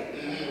slave.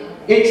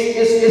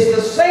 It's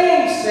the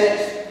same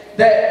sense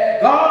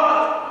that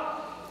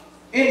God,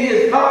 in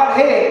his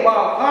Godhead,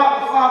 while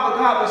God the Father,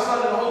 God the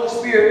Son, and the Holy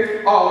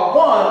Spirit are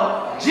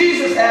one,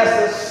 Jesus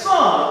as the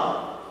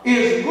Son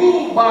is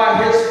ruled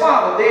by his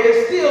Father. There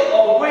is still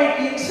a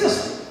ranking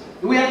system.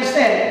 Do we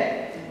understand that?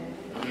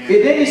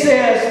 And then he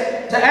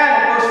says to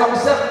Adam, verse number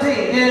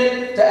 17,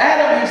 then to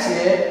Adam he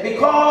said,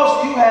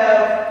 because you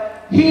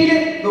have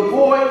heeded the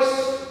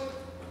voice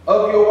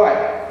of your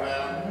wife,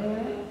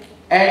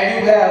 and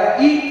you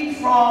have eaten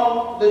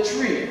from the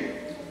tree,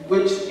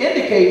 which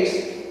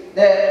indicates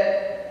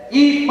that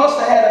Eve must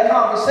have had a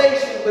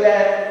conversation with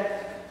Adam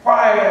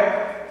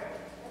prior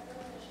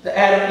to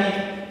Adam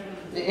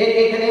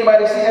eating. Can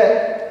anybody see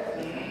that?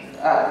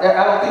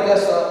 I don't think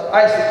that's an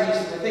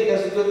eisegesis. I think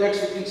that's a good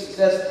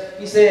exegesis.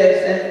 He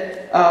says,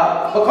 and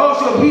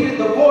because you have heeded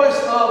the voice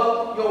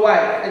of your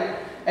wife.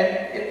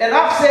 And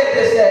I've said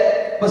this,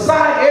 that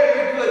beside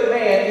every good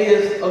man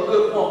is a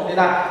good woman. And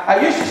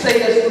I used to say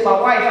this to my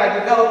wife. I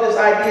developed this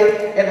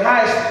idea in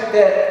high school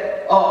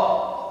that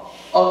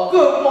a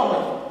good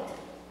woman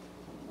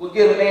will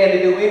get a man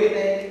to do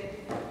anything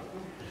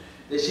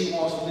that she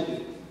wants him to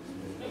do.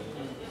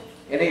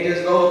 And it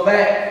just goes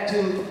back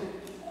to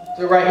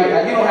right here.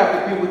 Now, you don't have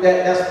to agree with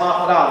that. That's my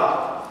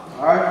methodology.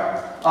 All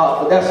right?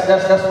 But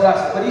that's what I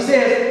said. But he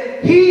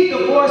says, heed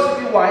the voice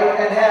of your wife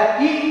and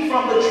have eaten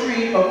from the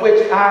tree of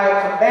which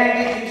I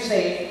commanded you,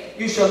 saying,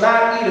 you shall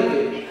not eat of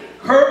it.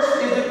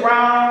 Cursed is the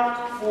ground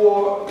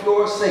for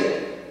your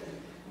sake.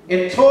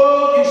 In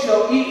toil you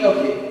shall eat of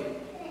it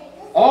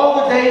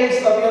all the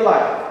days of your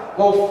life.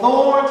 Both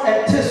thorns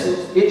and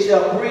thistles it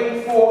shall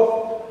bring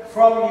forth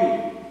from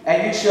you,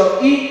 and you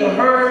shall eat the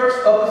herbs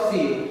of the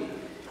field.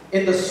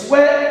 In the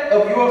sweat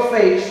of your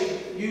face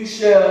you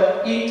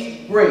shall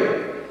eat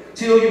bread,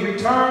 till you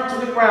return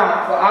to the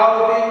ground, for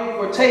out of it you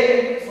were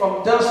taken,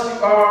 from dust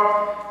you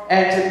are,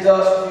 and to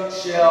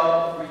dust you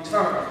shall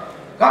return.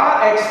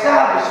 God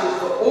establishes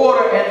the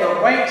order and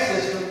the rank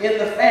system in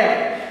the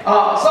family.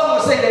 Some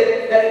would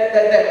say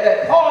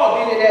that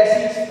Paul did it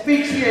as he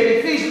speaks here in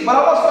Ephesians, but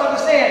I want you to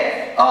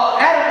understand,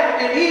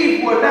 Adam and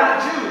Eve were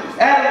not Jews.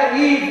 Adam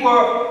and Eve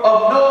were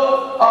of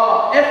no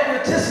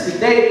ethnicity.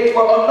 They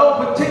were of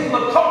no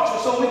particular culture.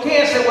 So we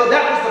can't say, well,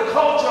 that was the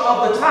culture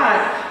of the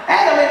time.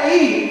 Adam and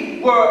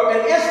Eve were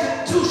an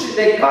institution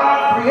that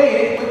God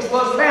created, which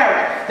was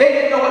marriage. They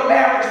didn't know what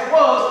marriage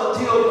was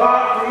until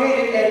God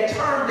created and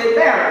termed it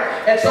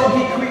marriage. And so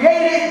he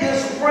created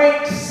this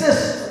rank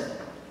system.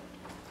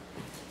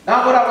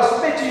 Now what I was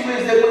submit to you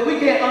is that when we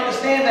can't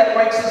understand that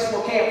rank system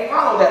or can't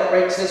follow that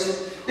rank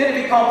system, then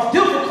it becomes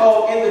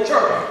difficult in the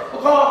church.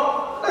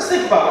 Because, let's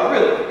think about it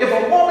really. If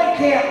a woman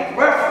can't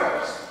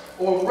reference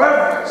or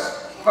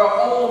reverence her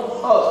own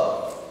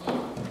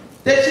husband,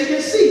 that she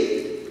can see,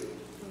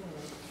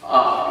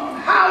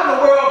 how in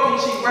the world can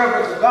she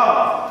reverence a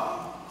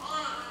God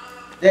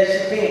that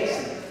she can't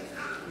see?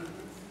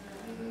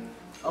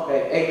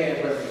 Okay,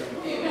 amen, brother.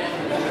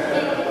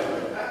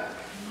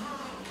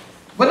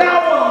 But now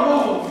I want to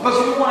move, because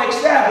we want to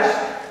establish,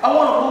 I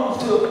want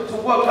to move to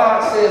what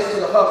God says to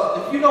the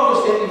husband. If you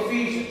notice in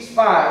Ephesians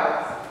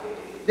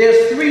 5,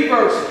 there's 3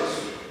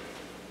 verses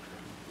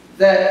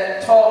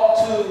that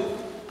talk to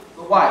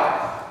the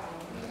wife.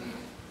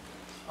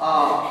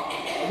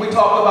 We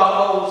talked about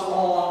those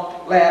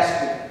on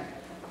last week.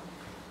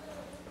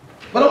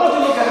 But I want you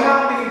to look at how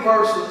many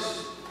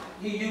verses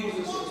he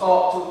uses to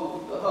talk to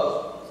the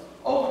husband.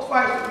 Over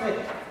twice a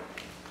minute.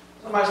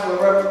 Somebody said,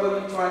 well, Reverend, what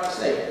are you trying to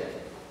say?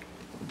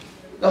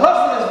 The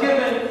husband is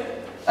given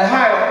a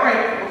higher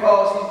rank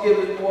because he's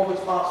given more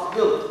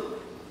responsibility.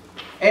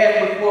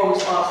 And with more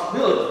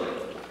responsibility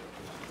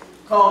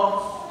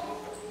comes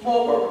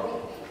more work.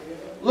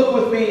 Look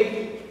with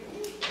me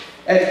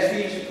at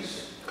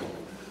Ephesians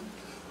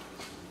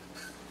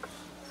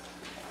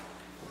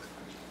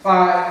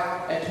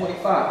 5 and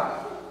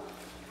 25.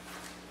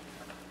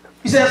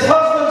 He says,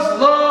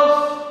 husbands,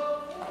 love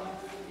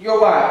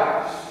your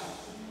wives,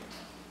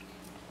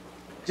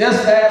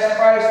 just as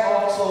Christ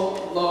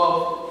also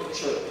loved the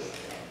church.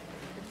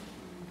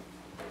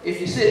 If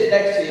you sit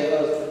next to your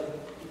husband,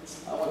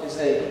 I want you to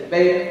say,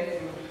 baby,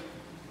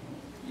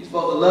 you're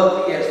supposed to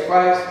love me as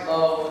Christ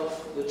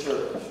loved the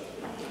church.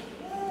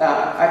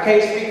 Now, I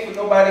can't speak for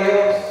nobody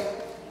else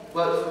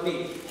but for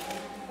me.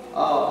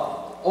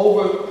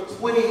 Over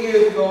 20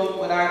 years ago,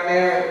 when I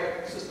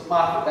married Sister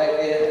Martha back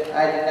there,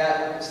 I did not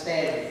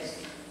understand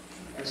this.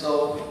 And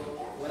so,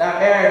 when I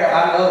married her,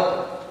 I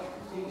loved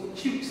her. She was a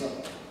cute son.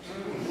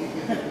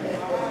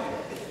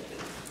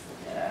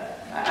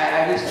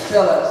 I used to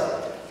tell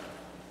her,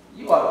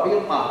 you ought to be a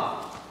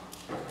mom.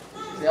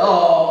 She said,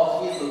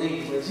 oh, she's a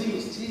believer.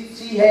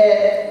 She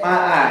had my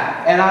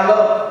eye, and I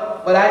love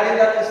her. But I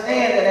didn't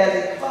understand that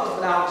as a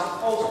husband, I was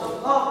supposed to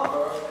love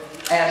her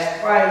as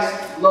Christ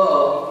Christ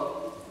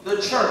loved the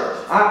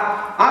church.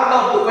 I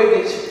love the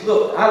way that she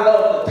looked. I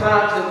love the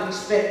times that we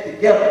spent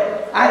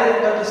together. I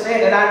didn't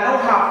understand that. I know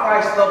how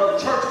Christ loved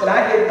the church, but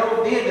I didn't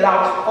know then that I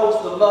was supposed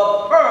to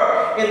love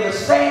her in the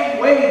same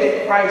way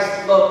that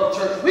Christ loved the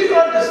church. We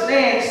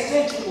understand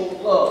sensual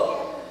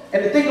love.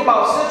 And the thing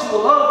about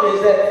sensual love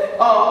is that,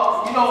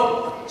 you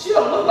know, she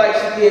don't look like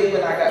she did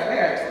when I got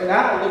married to her, and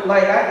I don't look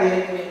like I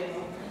did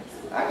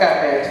when I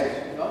got married to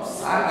her. You know,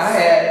 I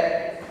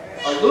had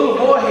a little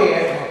more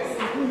hair,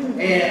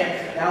 and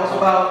I was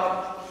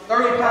about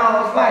 30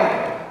 pounds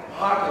lighter.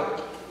 I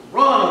could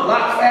run a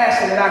lot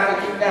faster than I could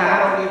do now.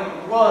 I don't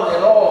even run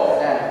at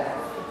all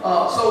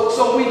now.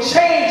 So we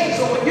change.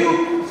 So when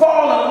you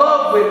fall in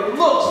love with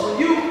looks, when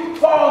you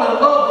fall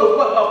in love with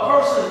what a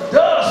person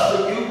does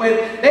for you,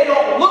 when they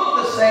don't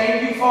look the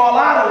same, you fall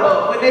out of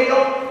love. When they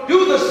don't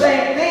do the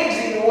same things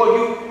anymore,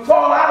 you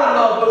fall out of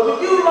love. But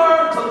when you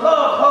learn to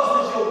love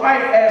husbands, your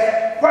wife,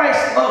 as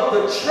Christ loved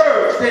the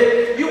church,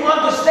 then you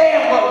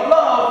understand what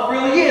love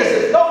really is.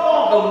 It's no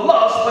longer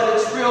lust, but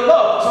it's real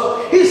love.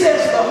 So he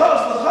says to the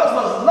husbands,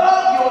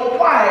 love your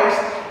wives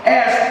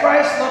as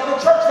Christ loved the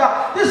church.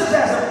 Now, this is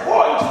as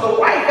important to the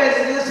wife as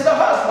it is to the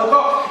husband.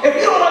 Because if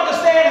you don't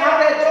understand how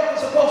that joke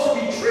is supposed to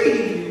be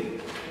treating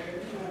you,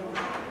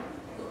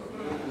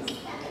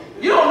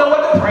 you don't know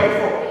what to pray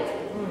for.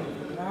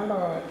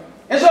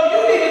 And so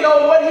you need to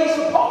know what he's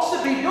supposed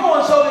to be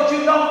doing so that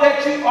you know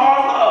that you are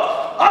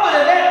loved. Other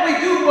than that, we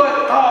do what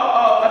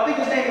I think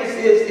his name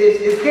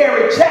is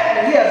Gary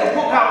Chapman. He has a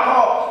book out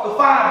called The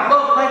 5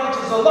 Love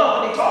Languages of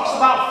Love, and he talks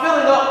about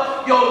filling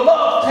up your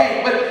love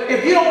tank. But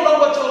if you don't know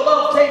what your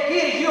love tank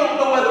is, you don't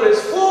know whether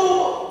it's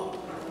full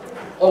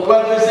or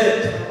whether it's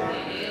empty.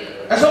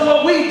 And so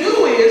what we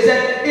do is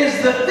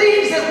the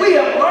things that we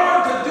have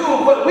learned to do,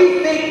 what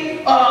we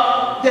think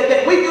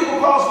that we do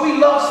because we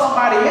love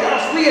somebody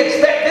else, we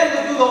expect them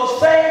to do those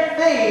same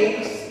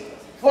things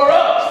for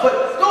us.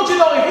 But don't you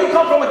know, if you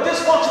come from a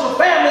dysfunctional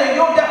family and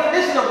your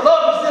definition of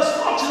love is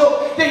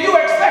dysfunctional, then you're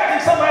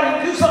expecting somebody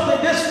to do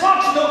something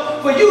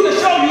dysfunctional for you to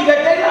show you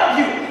that they love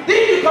you.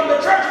 Then you come to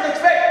church and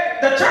expect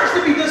the church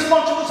to be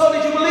dysfunctional so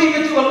that you believe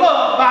that you are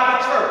loved by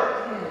the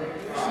church.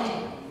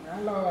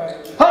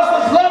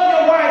 Husbands, love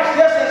your wives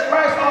just as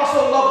Christ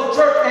also loved the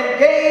church and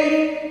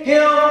gave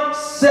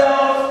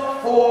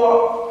himself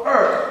for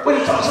her. When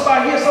he talks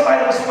about here,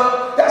 somebody will say,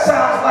 well, that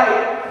sounds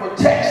like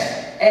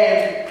protection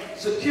and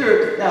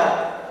security.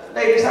 Now,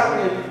 ladies, how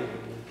many of you,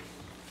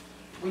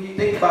 when you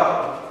think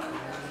about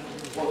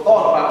or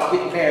thought about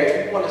getting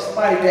married, you wanted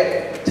somebody that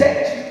can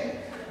protect you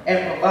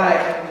and provide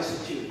you with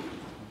security?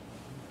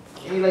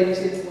 Any ladies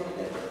here who want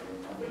that?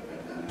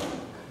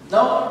 No?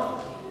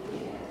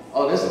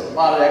 Oh, this is a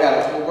model that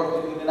got more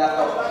work to do than I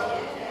thought.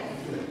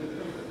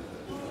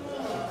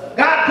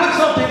 God put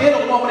something in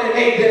a woman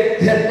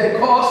that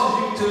causes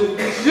you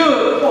to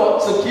should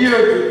want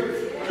security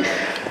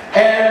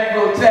and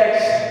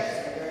protection.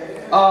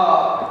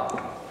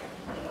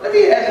 Let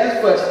me ask this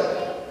question.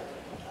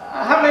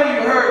 How many of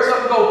you heard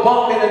something go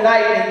bump in the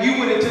night and you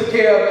went and took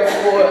care of it,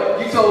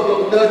 or you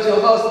told nudge your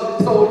husband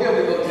and told him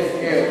to go take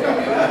care of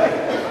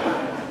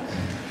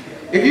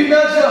it? If you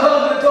nudged your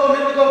husband and told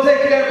him to go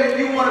take care of it,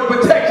 you want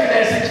protection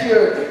and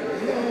security.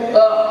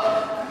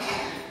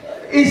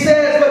 He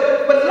says,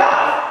 but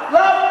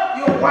love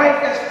your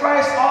wife as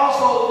Christ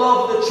also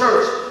loved the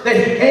church, that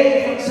he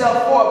gave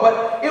himself for.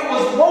 But it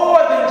was more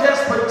than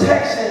just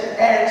protection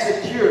and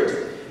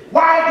security.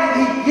 Why did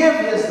he give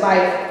his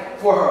life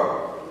for her?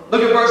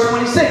 Look at verse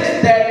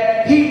 26.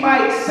 That he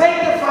might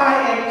sanctify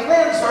and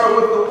cleanse her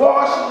with the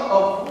washing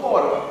of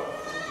water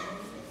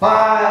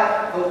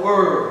by the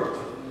word.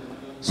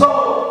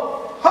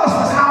 So,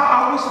 husbands, how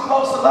are we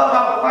supposed to love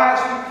our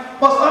wives?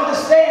 We must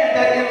understand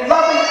that in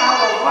loving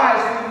our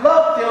wives, we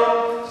love them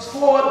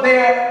for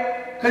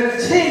their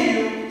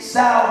continued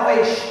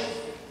salvation.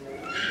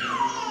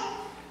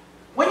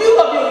 When you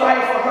love your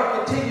wife for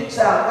her continued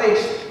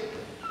salvation,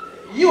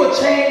 you will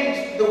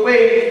change the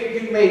way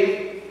you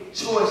make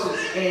choices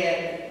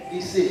and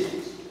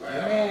decisions.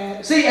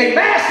 Right. See, a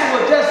master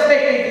will just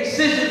make a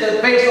decision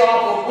that's based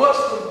off of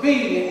what's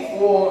convenient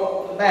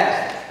for the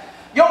master.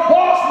 Your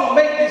boss will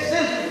make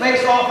decisions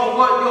based off of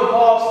what your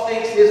boss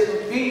thinks is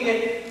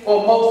convenient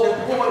or most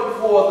important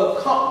for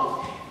the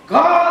company.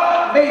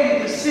 God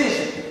made a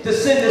decision to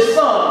send his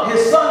son.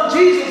 His son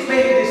Jesus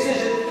made a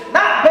decision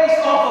not based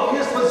off of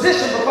his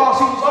position because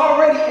he was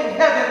already in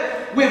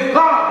heaven with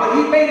God, but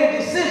he made a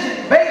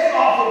decision based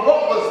off of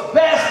what was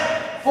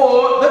best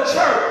for the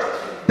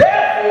church.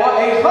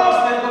 Therefore, a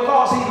husband,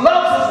 because he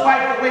loves his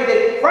wife the way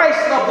that Christ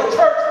loved the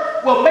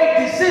church, will make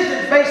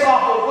decisions based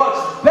off of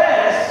what's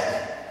best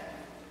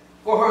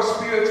for her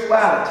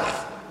spirituality.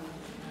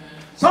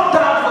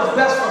 Sometimes what's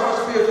best for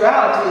her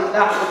spirituality is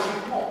not what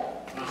you want.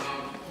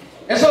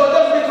 And so it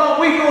doesn't become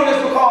we doing this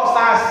because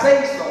I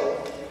say so.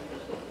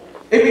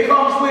 It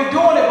becomes we're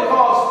doing it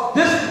because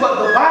this is what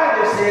the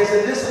Bible says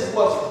and this is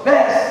what's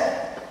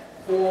best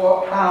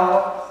for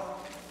our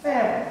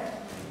family.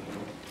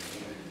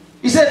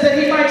 He says that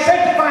he might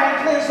sanctify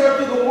and cleanse her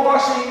through the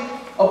washing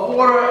of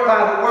order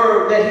by the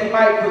word, that he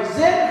might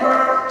present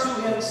her to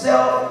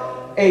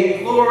himself a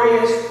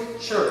glorious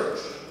church,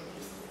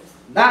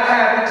 not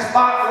having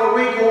spot or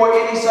wrinkle or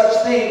any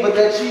such thing, but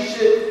that she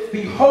should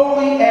be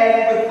holy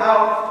and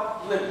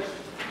without blemish.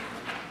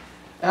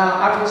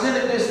 Now, I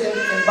presented this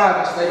in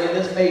Bible study, and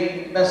this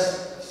may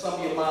mess some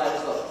of your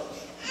minds up.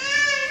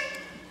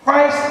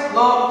 Christ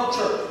loved the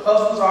church.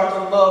 Husbands are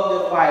to love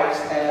their wives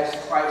as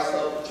Christ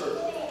loved the church.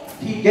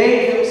 He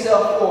gave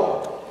himself for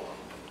her.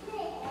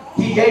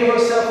 He gave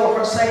herself for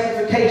her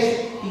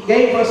sanctification. He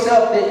gave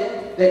herself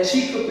that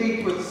she could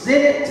be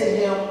presented to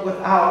him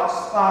without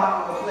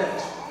spot or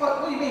blemish.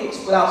 What do you mean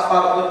without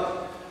spot or blemish?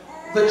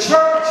 The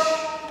church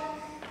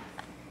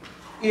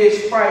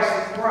is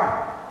Christ's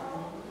bride.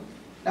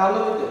 Now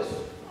look at this.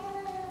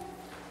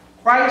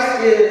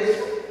 Christ is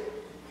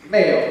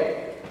male.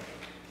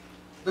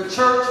 The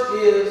church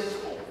is,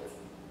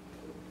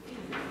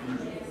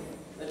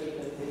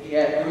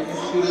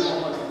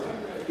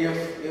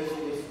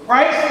 if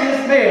Christ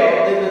is male,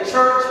 then the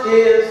church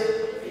is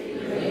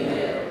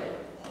female.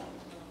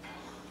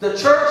 The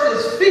church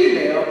is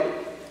female.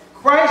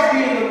 Christ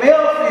being the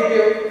male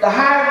figure, the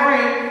high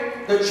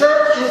rank, the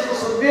church is to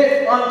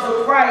submit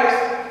unto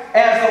Christ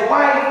as the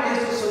wife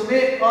is to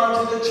submit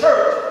unto the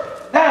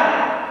church.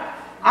 Now,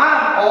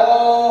 I'm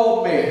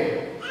all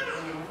male.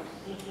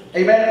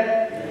 Amen?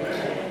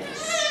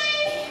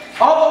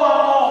 Although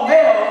I'm all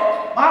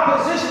male, my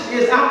position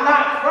is I'm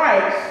not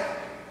Christ.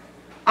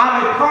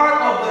 I'm a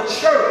part of the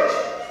church.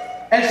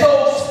 And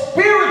so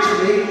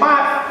spiritually,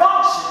 my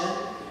function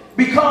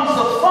becomes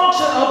the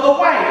function of the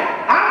wife.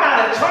 I'm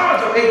not in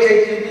charge of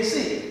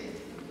HHMBC.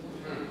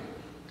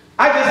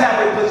 I just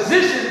have a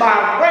position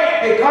by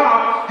rank that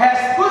God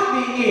has put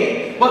me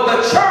in. But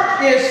the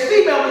church is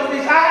female, which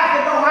means I have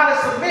to know how to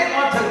submit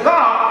unto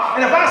God.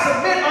 And if I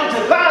submit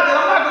unto God, then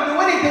I'm not going to do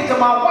anything to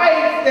my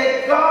wife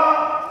that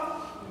God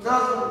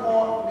doesn't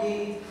want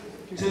me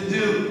to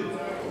do.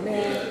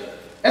 Amen.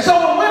 And so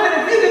when women,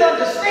 if you can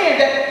understand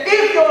that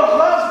if your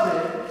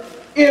husband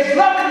is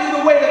loving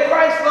you the way that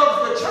Christ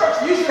loves the church,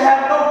 you should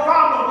have no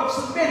problem with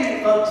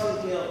submitting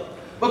unto him.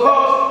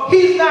 Because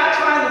he's not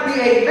trying to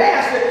be a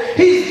master.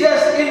 He's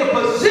just in the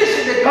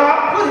position that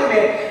God put him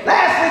in.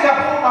 Last week I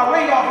pulled my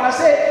ring off and I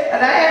said,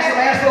 and I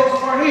asked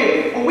those who are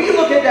here, when we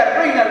look at that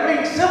ring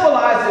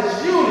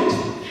symbolizes unity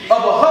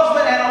of a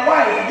husband and a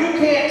wife. You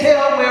can't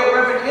tell where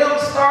Reverend M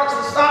starts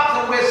and stops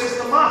and where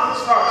Sister Martha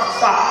starts and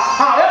stops.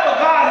 However,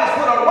 God has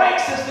put a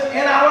rank system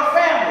in our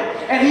family.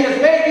 And he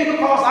has made me,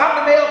 because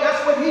I'm the male,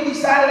 that's what he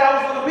decided I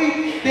was going to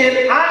be,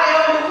 then I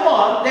am the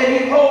one that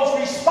he holds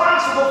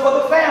responsible for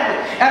the family.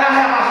 And I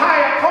have a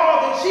higher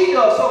call than she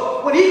does.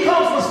 So when he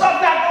comes with stuff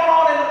not going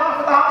on in the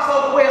mouth of the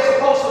household the way it's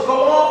supposed to go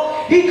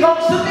on, he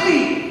comes to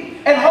me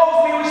and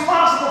holds me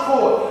responsible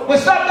for it. When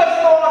stuff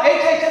doesn't go on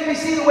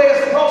HHMBC the way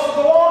it's supposed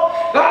to go on,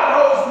 God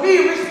holds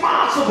me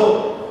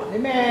responsible.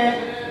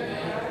 Amen.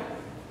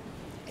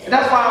 And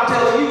that's why I'm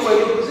telling you where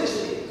your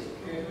position is.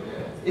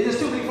 There's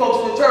too many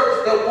folks in the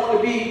church that want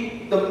to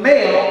be the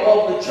male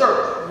of the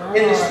church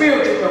in the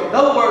spiritual realm. In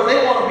other words,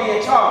 they want to be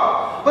in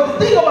charge. But the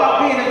thing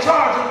about being in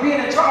charge and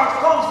being in charge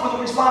comes with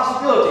a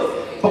responsibility.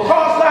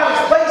 Because God has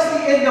placed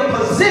me in the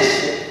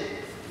position,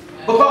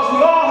 because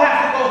we all have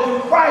to go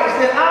through Christ,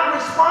 then I'm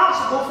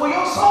responsible for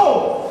your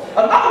soul.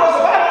 In other words,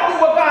 if I don't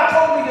do what God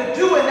told me to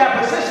do in that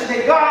position,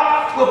 then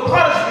God will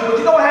punish me. But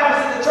you know what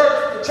happens in the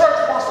church? The church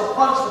wants to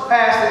punish the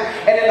pastor,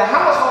 and in the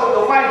household,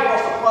 the wife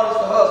wants to punish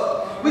the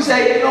husband. We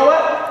say, you know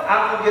what?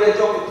 I'm going to get a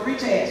joker 3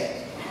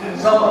 chances.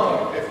 Some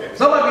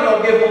of you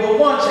don't give him but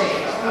 1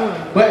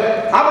 chance.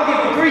 But I'm going to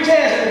give him 3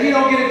 chances. If he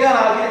don't get it done,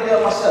 I'll get it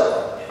done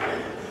myself.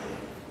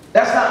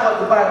 That's not what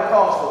the Bible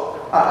calls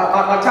for.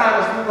 My time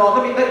is moving on.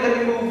 Let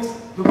me move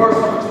to verse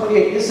number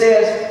 28. It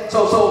says,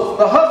 so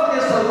the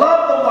husband is to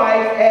love the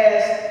wife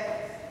as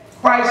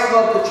Christ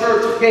loved the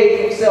church and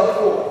gave himself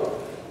for her.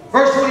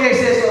 Verse 28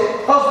 says,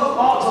 so husbands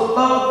ought to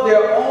love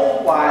their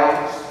own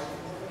wives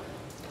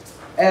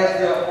as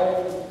their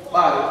own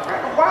body.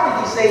 Why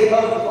did he say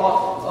husbands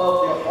ought to love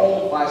their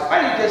own wives?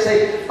 Why did he just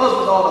say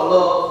husbands ought to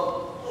love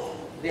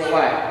their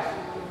wives?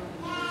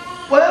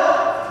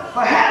 Well,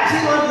 perhaps he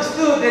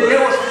understood that there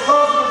were some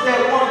husbands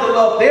that wanted to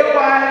love their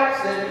wives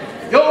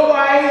and your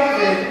wife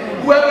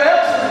and whoever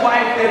else's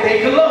wife that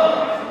they could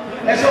love.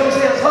 And so he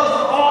says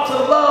husbands ought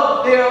to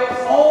love their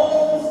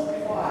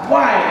own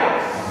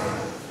wives.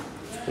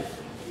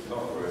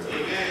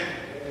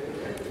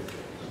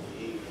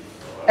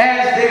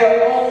 As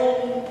their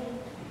own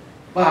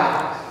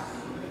bodies.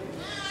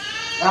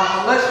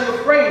 Now, unless you're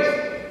crazy,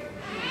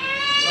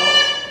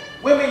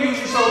 women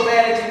usually show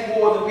vanity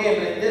more than men,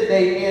 but in this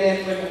day, men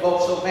and women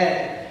both show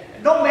vanity.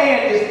 No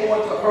man is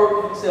going to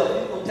hurt himself.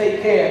 He's going to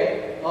take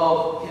care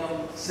of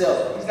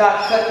himself. He's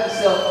not cutting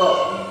himself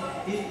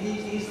up.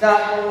 He's not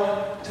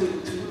going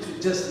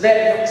to just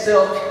let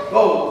himself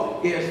go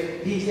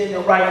if he's in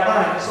the right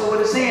mind. So what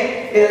it's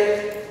saying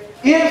is,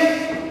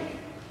 if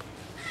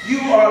you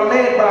are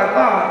led by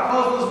God,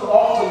 husbands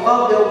ought to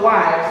love their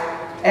wives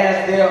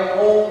as their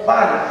own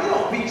bodies. You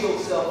don't beat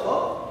yourself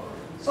up.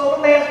 So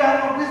the man's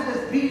got no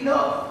business beating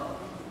up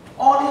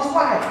on his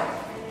wife.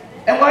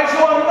 And wives, you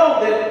ought to know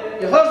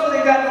that your husband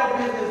ain't got no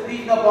business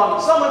beating up on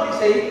you. Some of you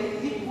say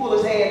he can pull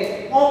his hand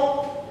and he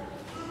won't.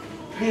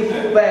 He'll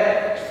pull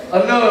back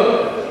another.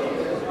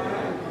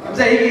 I'm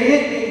saying he can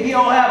hit me. He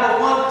don't have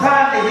but one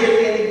time to hit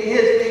me, and if he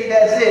hits me,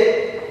 that's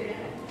it.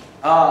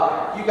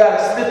 You got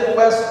a Smith &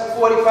 Wesson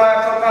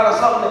 45, some kind of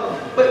something.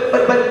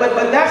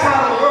 But that's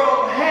how the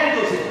world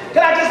handles it.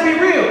 Can I just be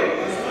real?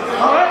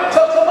 All right? So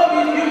some of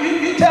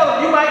you tell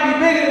him you might be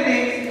bigger than me,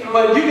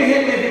 but you can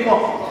hit me if you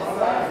want.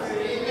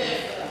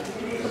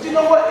 But you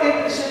know what?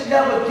 It should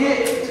never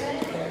get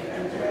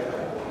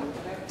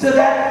to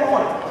that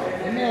point.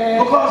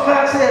 Amen. Because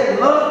God said,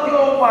 love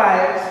your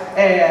wives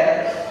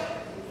as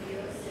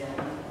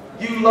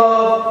you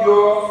love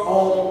your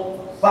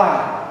own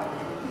body.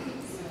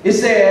 It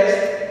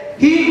says,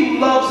 he who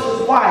loves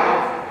his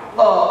wife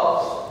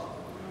loves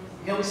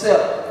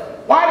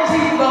himself. Why does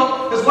he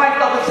love his wife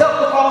love himself?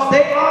 Because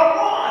they are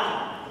one.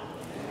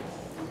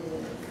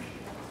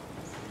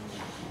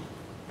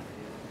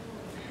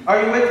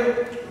 Are you with me?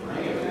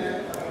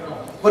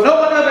 But no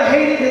one ever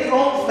hated his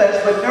own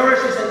flesh, but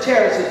nourishes and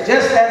cherishes it,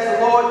 just as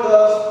the Lord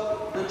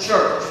does the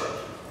church.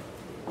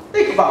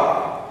 Think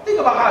about it. Think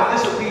about how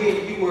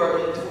disobedient you were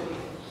in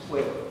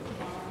 2012.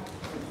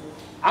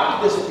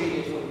 I was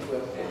disobedient in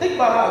 2012. Think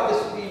about how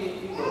disobedient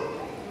you were.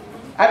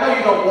 I know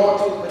you don't want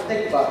to, but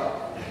think about it.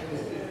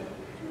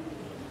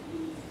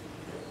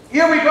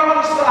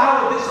 Irregardless of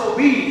our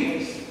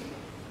disobedience,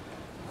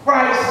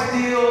 Christ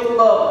still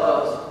loved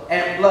us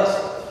and blessed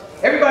us.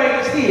 Everybody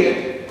that's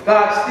here,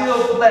 God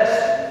still blessed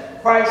you.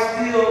 Christ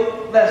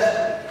still blessed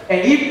you.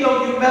 And even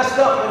though you messed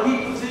up when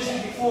he positioned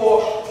you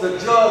before the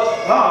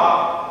judge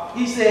God,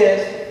 he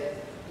says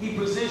he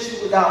presents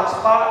you without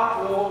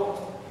spot or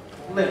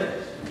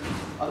blemish.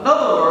 In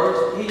other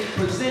words, he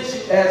presents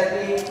you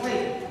as being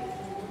clean.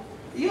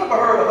 You ever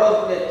heard a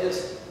husband that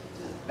just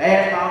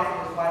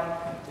bad-mouthing his wife?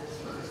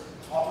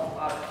 Just talking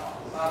about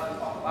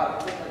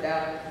it, putting her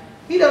down.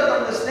 He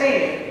doesn't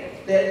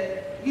understand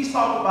that he's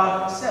talking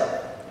about himself.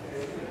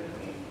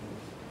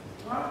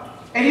 Right?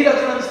 And he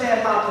doesn't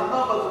understand how to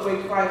love her the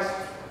way Christ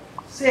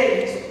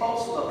said he's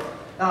supposed to love her.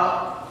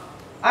 Now,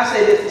 I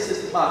say this to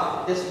Sister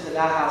Martha. This is in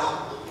our house.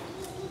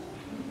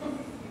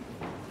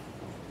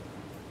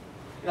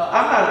 You know,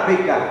 I'm not a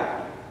big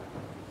guy.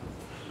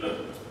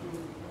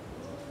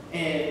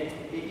 And,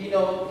 you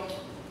know,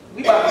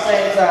 we about the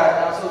same size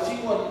now,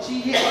 so she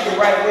hit me the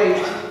right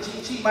way,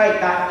 she might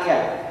knock me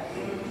out.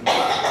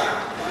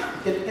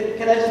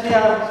 Can I just be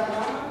honest?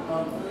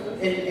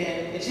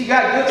 And she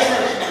got good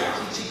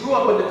sense. She grew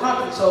up in the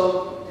country,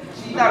 so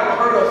she's not going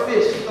to hurt her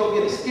fish. She's going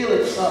to get a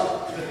skillet or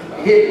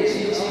something. Hit me.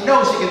 She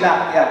knows she can knock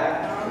me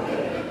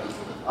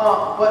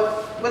out.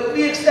 But we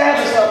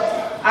established something.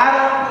 I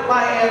don't put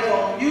my hands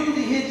on you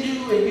to hit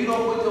you, and you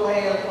don't put your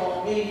hands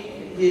on me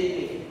to hit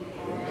me.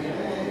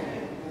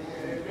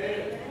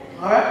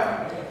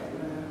 Alright?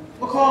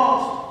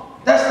 Because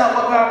that's not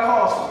what God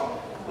calls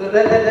for.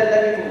 Let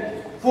me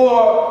move.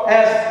 For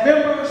as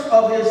members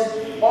of his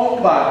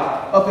own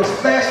body, of his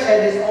flesh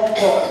and his own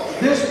body,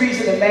 this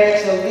reason a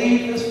man shall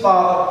leave his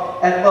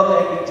father and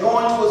mother and be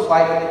joined to his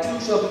wife, and the two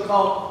shall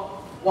become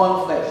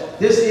one flesh.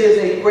 This is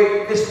a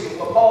great mystery.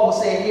 What Paul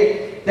was saying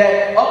here,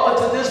 that up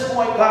until this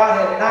point, God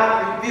had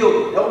not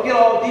revealed it. Don't get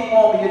all deep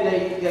on me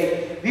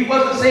today. He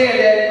wasn't saying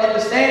that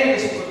understanding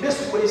this was a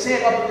mystery. What he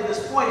said up until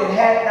this point, it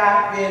had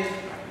not been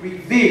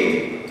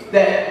revealed.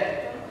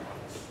 That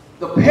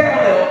the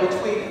parallel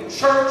between the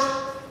church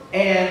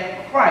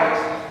and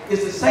Christ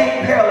is the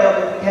same parallel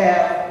that we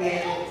have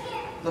in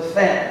the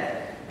family.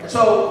 And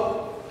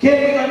so, can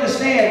we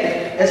understand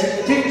that as he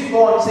continues to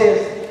go on and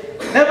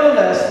says,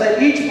 nevertheless, let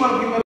each one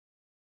of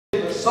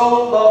you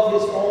so love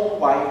his own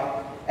wife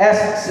as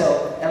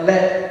himself, and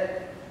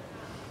let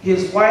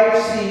his wife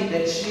see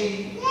that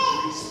she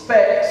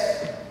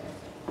respects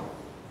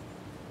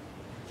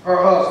her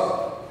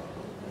husband.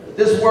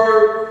 This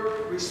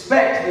word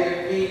respect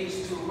here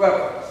means to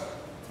reverence.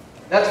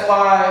 That's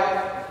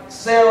why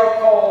Sarah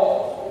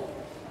called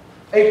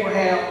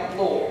Abraham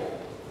Lord.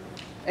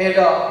 And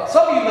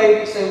some of you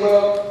ladies say,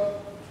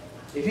 well,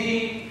 if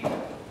he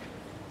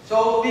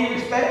shows me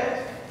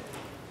respect,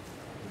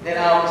 then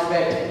I'll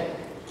respect him.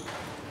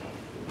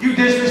 You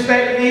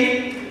disrespect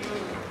me,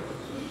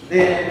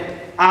 then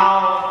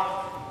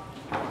I'll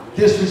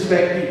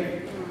disrespect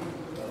you.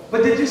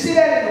 But did you see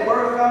that in the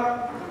Word of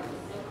God?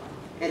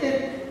 And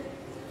then,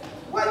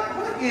 what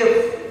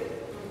if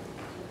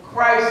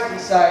Christ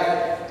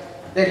decided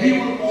that he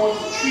was going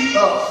to treat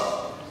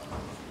us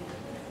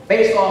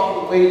based off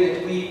of the way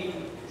that we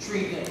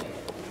treat him?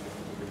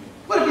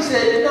 What if he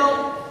said, you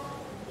know,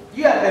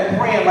 you haven't been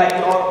praying like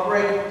you ought to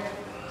pray,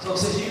 so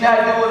since you're not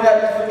doing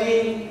nothing for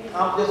me,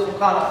 I'm just going to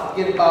kind of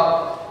forget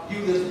about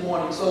you this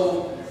morning.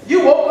 So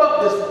you woke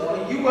up this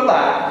morning, you were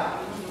alive,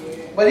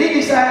 but he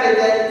decided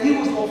that he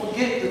was going to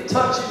forget to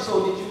touch you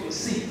so that you could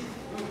see.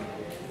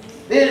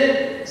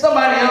 Then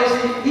somebody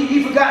else,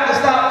 he forgot to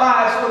stop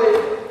by so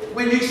that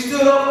when you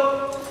stood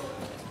up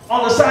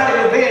on the side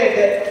of your bed,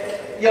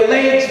 that your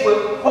legs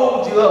would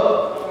hold you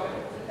up.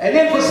 And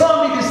then for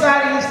some, he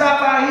decided he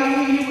stopped by.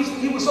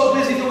 He was so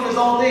busy doing his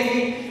own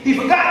thing. He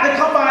forgot to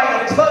come by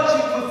and touch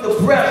you with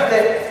the breath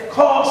that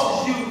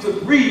causes you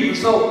to breathe. And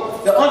so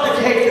the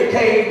undertaker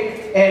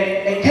came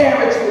and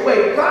carried you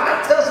away.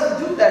 God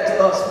doesn't do that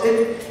to us.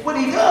 And what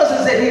he does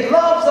is that he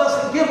loves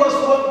us and gives us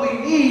what we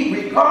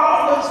need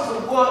regardless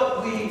of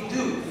what we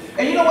do.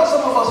 And you know what?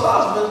 Some of us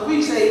husbands,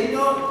 we say, you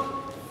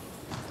know,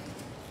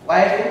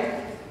 wifey,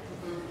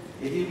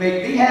 if you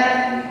make me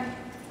happy,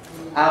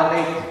 I'll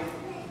make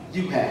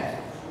you happy.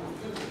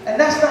 And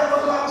that's not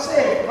what God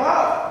said.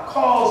 God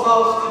calls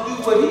us to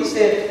do what he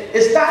said.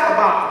 It's not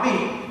about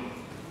me.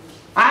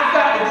 I've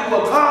got to do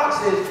what God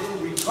says to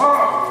do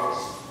regardless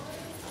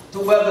to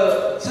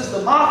whether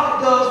Sister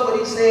Martha does what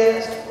he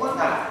says or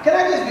not. Can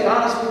I just be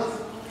honest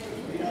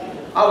with you?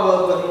 I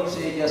was what he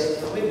said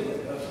yesterday.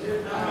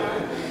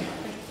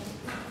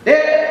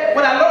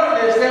 When I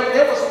learned this,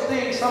 there were some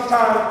things,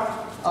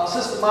 sometimes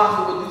Sister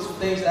Martha would do some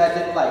things that I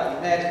didn't like.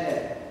 Imagine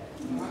that.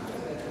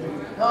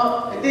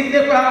 And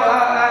then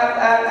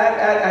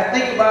I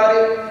think about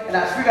it, and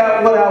I figure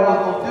out what I was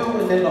going to do,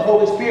 and then the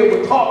Holy Spirit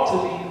would talk to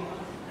me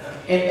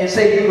and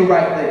say, do the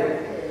right thing.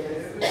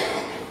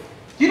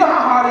 Do you know how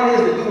hard it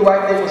is to do the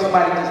right thing when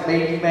somebody just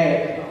made you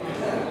mad?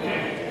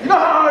 You know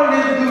how hard it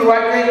is to do the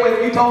right thing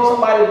when you told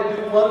somebody to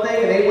do one thing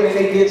and they went and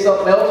they did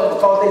something else, and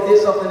because they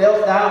did something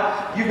else,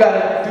 now you got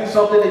to do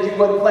something that you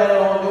wasn't planning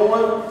on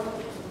doing?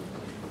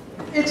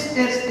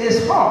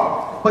 It's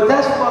hard, but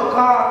that's what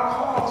God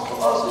calls for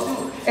us to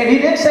do. And he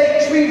didn't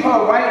say treat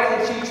her right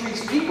if she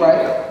treats me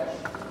right.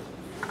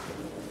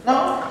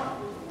 No,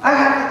 I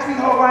have to treat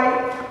her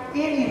right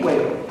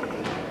anyway.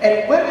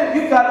 And women,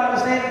 you got to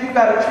understand, you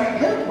got to treat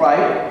him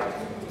right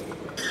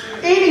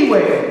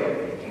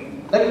anyway.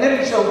 Let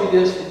me show you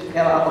this, and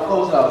I'm going to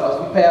close it out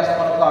because we passed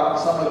 1 o'clock, and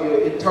some of your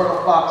internal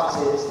clocks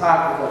say it's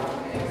time to go.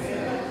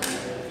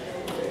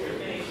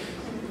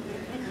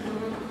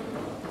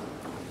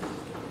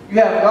 You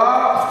have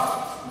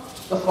God,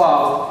 the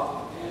Father.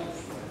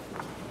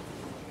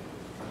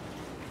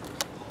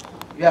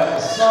 You have the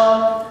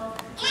Son.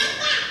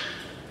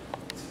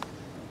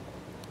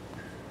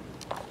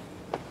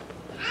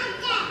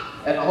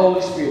 And the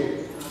Holy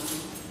Spirit.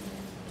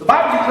 The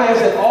Bible declares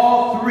that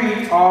all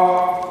three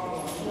are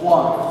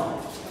one.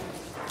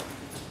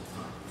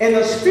 In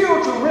the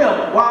spiritual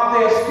realm, while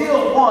there's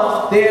still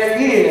one, there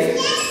is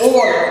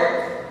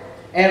order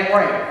and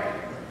reign.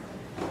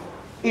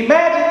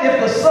 Imagine if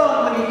the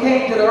Son, when he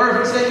came to the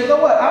earth, he said, you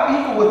know what, I'm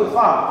equal with the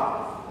Father.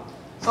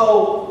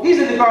 So he's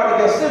in the Garden of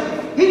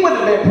Gethsemane. He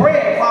wouldn't have been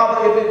praying,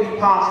 Father, if it be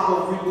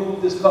possible,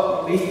 remove this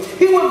cup from me.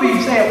 He wouldn't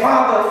be saying,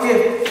 Father,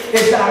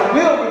 if I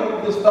will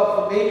remove this cup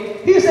from me.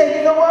 He said,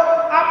 you know what,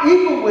 I'm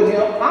equal with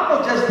him. I'm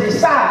going to just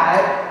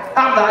decide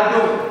I'm not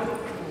doing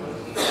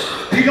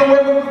it. You know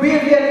where we would be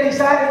if he had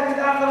decided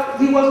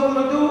he wasn't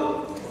going to do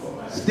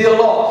it? Still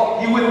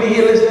lost. You wouldn't be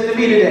here listening to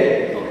me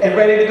today and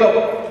ready to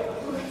go.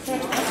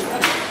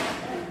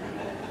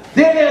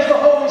 Then there's the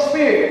Holy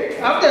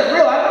Spirit. I'm just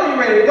real. I know you're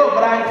ready to go,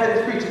 but I ain't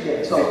finished preaching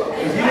yet. So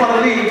if you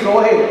want to leave, go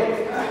ahead.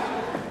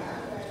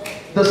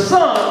 The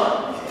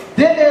Son.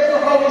 Then there's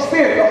the Holy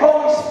Spirit. The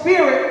Holy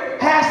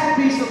Spirit has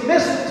to be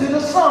submissive to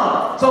the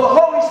Son. So the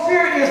Holy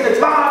Spirit is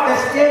the God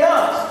that's in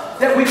us,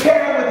 that we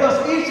carry with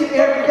us each and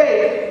every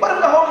day. But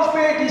if the Holy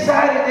Spirit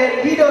decided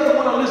that he doesn't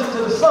want to listen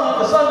to the Son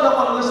doesn't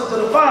want to listen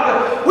to the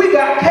Father, we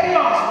got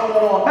chaos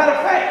going on. Matter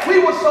of fact, we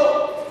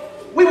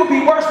would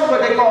be worse than what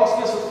they call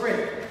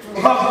schizophrenia.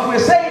 Because if we're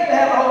saved to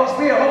have the Holy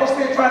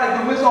Spirit trying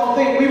to do his own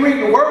thing, we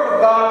read the Word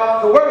of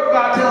God, the Word of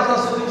God tells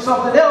us to do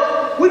something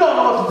else. We don't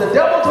know if it's the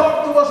devil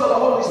talking to us or the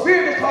Holy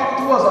Spirit is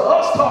talking to us or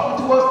us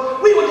talking to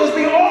us. We would just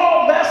be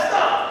all messed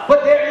up.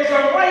 But there is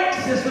a rank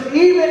system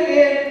even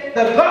in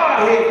the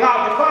Godhead,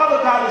 God the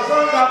Father, God the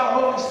Son, God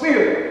the Holy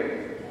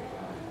Spirit.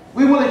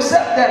 We will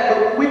accept that,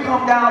 but when we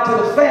come down to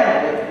the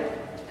family,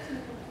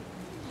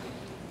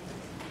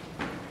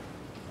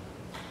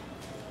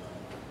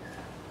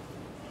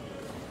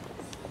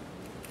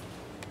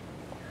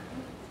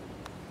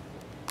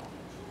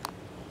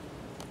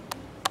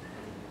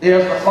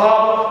 there's the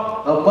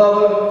father, the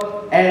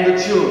mother, and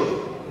the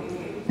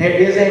children. There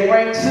is a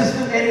rank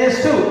system in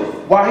this too.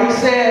 While he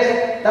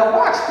says, now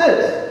watch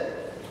this.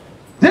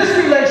 This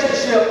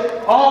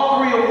relationship, all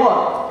three are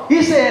one.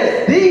 He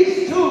says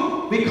these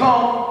two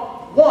become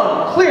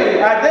one.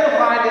 Clearly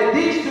identifying that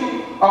these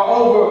two are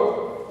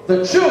over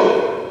the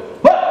children.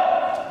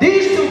 But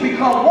these two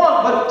become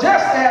one. But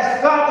just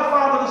as God the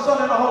Father, the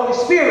Son, and the Holy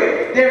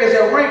Spirit, there is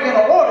a rank and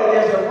an order.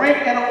 There's a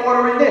rank and an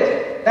order in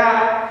this.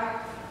 Now,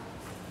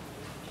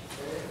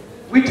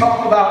 we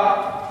talked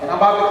about, and I'm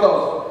about to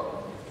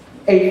close,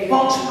 a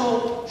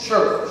functional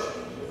church.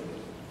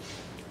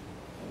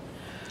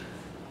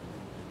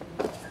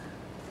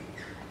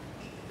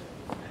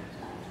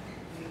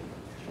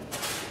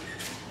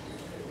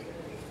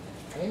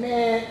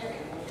 Amen.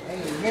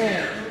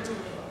 Amen.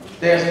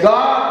 There's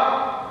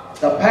God,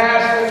 the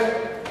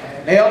pastor,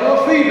 male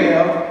or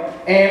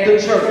female, and the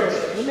church.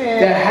 Amen.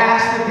 There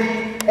has to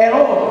be an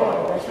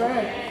order. That's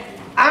right.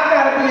 I've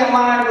got to be in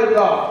line with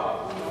God.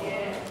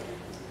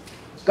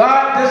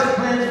 God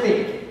disciplines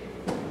me.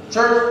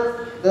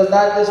 Church does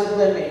not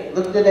discipline me.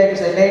 Look at your neighbor and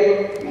say,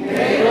 neighbor,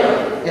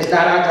 it's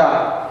not our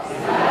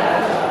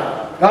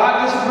job.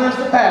 God disciplines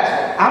the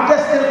pastor. I'm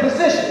just in a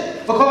position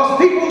because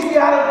people who be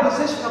out of the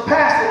position of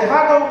pastor. If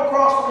I go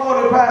across the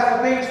water to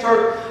Pastor Bing's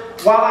church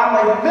while I'm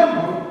a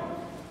member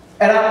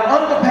and I'm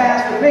under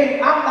Pastor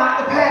Bing, I'm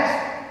not the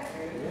pastor.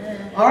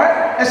 All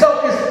right? And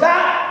so it's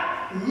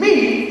not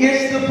me,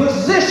 it's the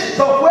position.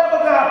 So whoever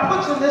God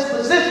puts in this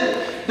position,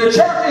 the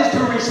church is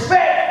to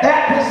respect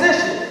that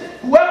position.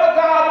 Whoever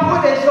God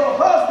put as your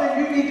husband,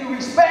 you need to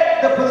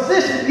respect the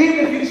position,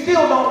 even if you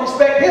still don't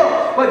respect him.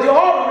 But you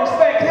ought to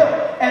respect him.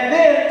 And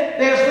then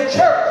there's the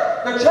church.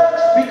 The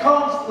church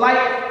becomes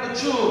like the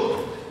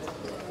children.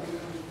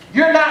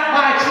 You're not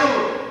my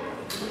children.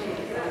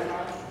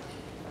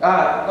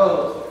 God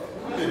knows.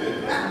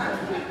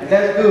 And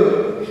that's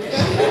good.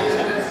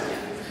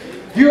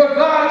 You're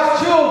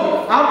God's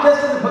children. I'm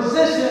just in the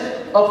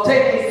position of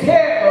taking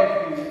care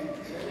of you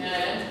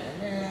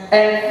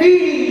and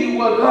feeding you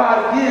what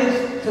God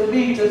gives to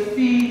me to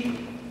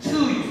feed to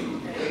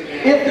you.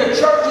 If the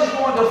church is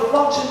going to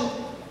function,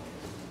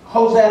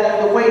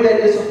 Hosanna, the way that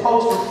it's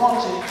supposed to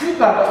function, you've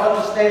got to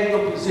understand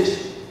your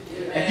position.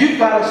 And you've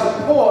got to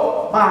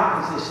support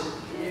my position.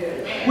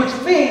 Which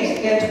means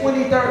in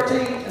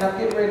 2013, and I'm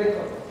getting ready to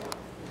go,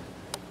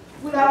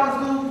 we're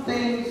not going to do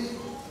things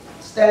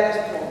status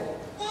quo.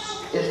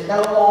 It's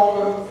no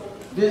longer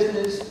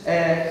business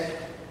as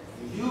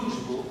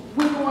usual.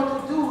 We're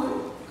going to do it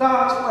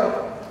God's way.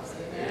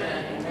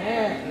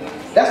 Amen.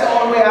 That's the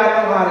only way I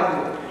know how to do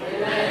it.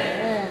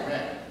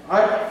 Amen. All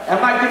right?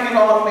 I'm not giving you the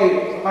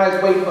ultimatum. Somebody's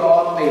waiting for the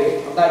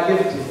ultimatum. I'm not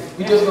giving it to you.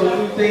 We're just going to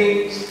do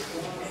things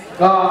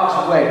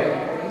God's way.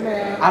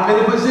 Amen. I'm in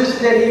the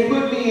position that He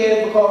put me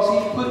in because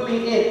He put me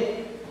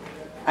in.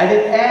 I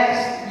didn't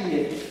ask to be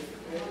in.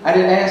 I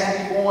didn't ask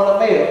to be born a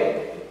male.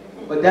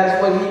 But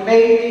that's what He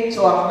made me,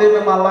 so I'm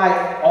living my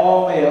life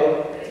all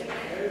male.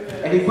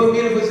 And He put me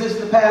in a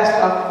position to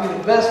pastor. I can be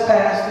the best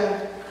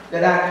pastor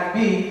that I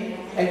can be.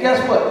 And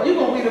guess what? You're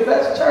going to be the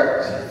best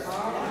church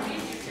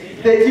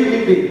that you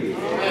can be.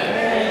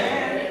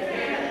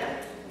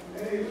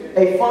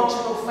 A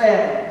functional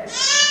family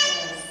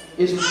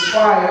is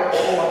required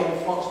for a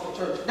functional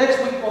church. Next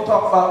week, we're going to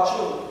talk about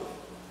children.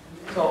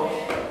 So,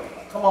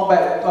 come on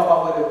back. We'll talk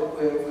about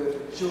where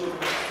the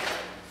children's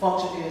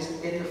function is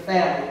in the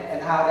family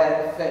and how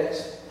that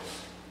affects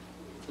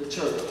the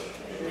church.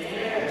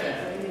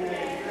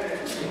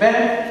 Amen?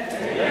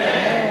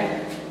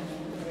 Amen.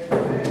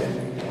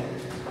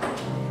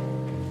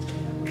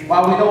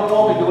 While we don't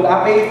normally do it,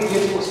 I may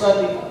get to a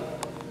Sunday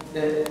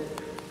that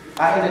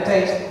I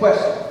entertain some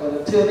questions. But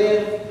until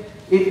then,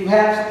 if you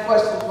have some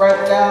questions, write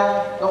them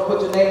down. Don't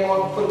put your name on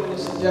them, put them in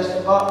the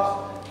suggestion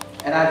box.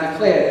 And I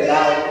declare that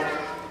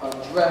I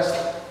will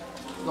address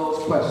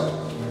those questions.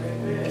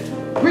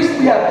 The reason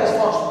we have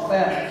dysfunctional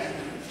families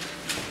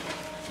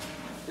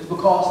is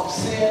because of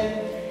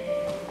sin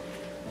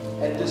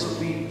and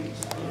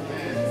disobedience.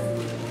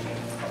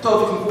 I've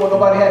told you before,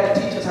 nobody had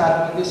to teach us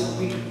how to be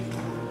disobedient.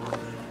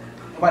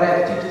 Nobody had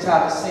to teach us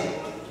how to sin.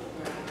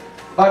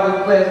 The Bible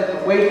declares that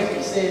the wages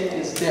of sin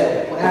is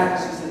death. What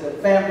happens is that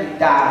the family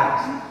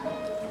dies.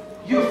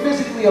 You're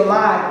physically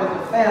alive, but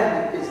the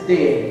family is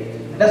dead.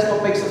 And that's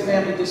what makes a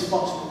family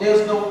dysfunctional.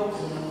 There's no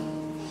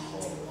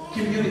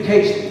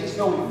communication. There's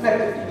no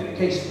effective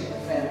communication in the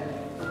family.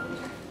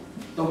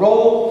 The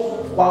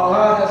roles, while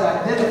God has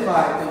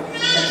identified them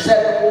and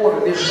set the order,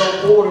 there's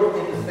no order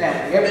in the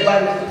family.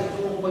 Everybody's just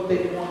doing what they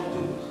want to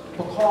do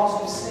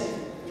because of sin.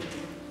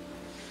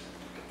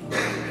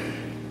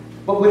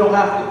 But we don't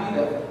have to be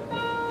that.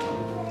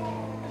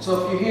 So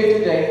if you're here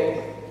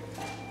today,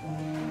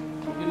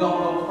 you don't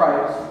know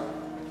Christ,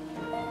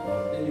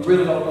 then you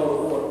really don't know the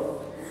order.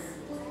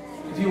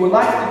 If you would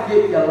like to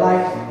get your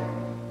life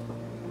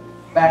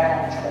back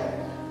on track,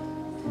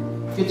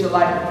 get your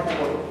life in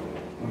order.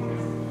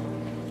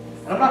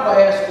 And I'm not going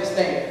to ask you to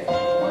stand. I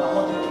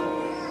want you to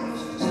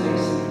stay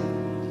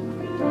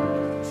seated.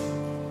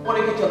 I want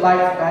to get your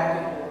life back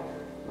in order.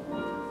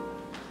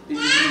 If you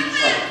need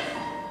Christ.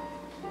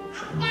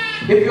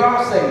 If you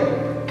are saved,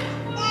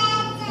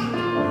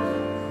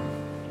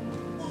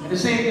 and it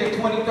seems in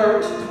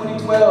 2013,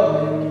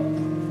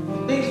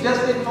 2012, things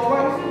just didn't go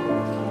right for you.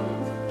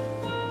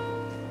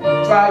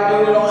 You tried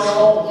doing it on your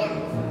own.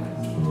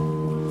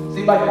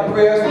 Seemed like your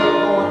prayers weren't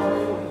going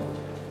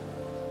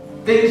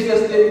through. Things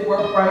just didn't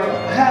work right.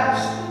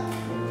 Perhaps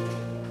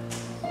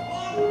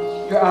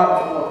you're out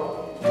of order.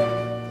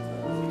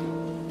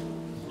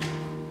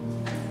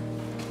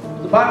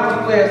 The Bible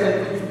declares that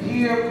when you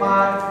hear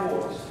my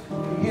voice,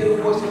 you hear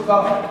the voice of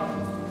God.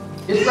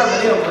 It's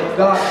revealed when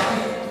God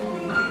speaks to you.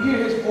 When you hear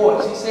His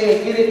voice, He's saying,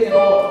 get it in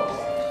order.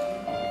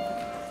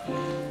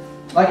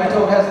 Like He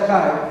told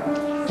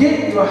Hezekiah,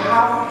 get your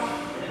house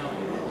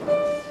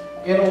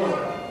in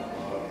order.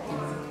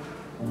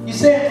 He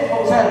said to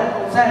Hosanna,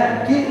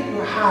 Hosanna, get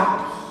your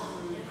house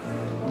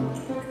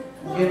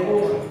in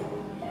order.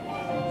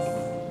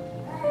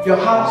 Your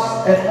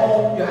house at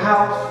home, your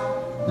house,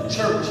 the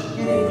church,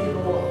 get it in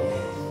order.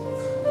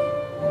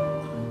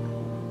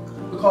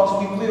 because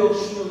we will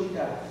surely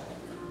die.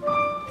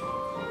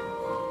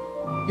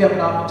 You have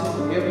an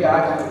opportunity, every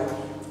eye closed.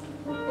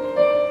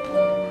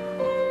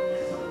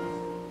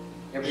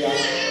 Every eye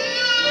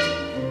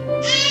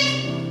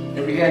closed.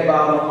 Every head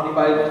bowed. I don't want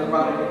anybody to look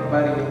around at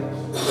anybody else.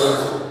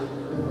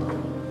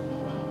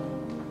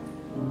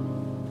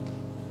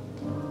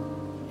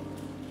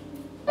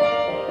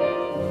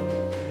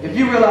 If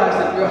you realize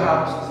that your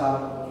house is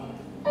out of order,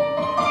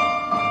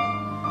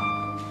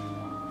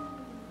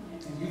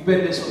 and you've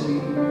been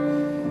disobedient,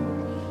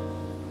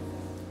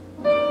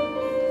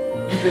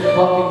 you've been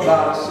bucking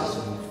God's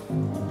system,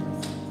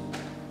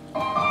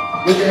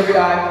 with every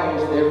eye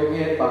closed and every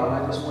head bowed,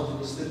 I just want you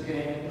to slip your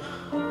hand.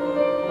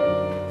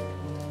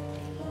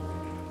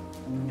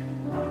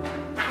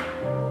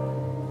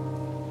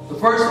 The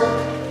first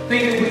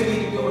thing that we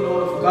need to do in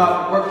order for God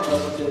to work with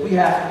us is that we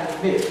have to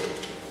admit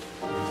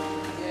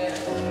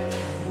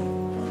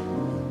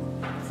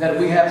that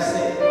we have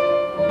sinned.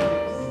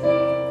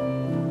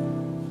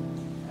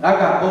 And I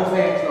got both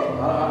hands up.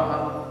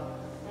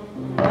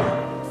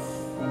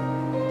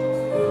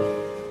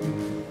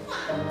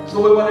 So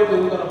what we're going to do,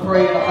 we're going to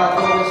pray, and I'm not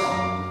doing this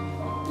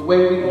the way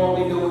we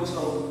normally do it.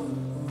 So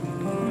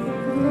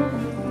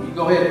you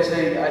go ahead and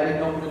say, I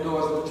didn't open the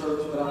doors of the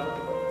church, but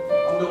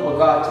I'm doing what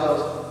God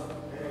tells me.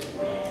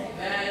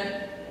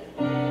 Amen.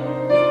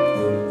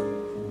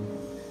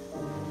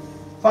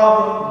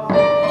 Father,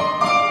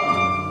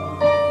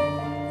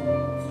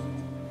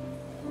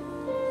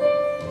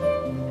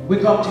 we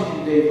come to you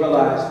today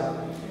realizing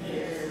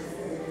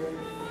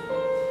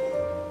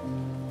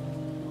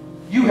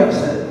you have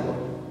set it for.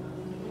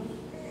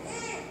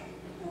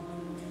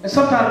 And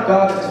sometimes,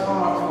 God, it's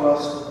hard for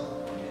us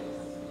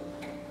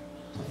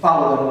to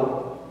follow that order.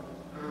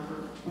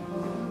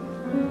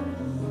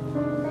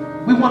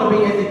 We want to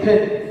be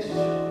independent.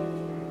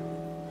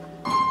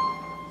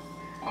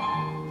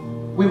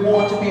 We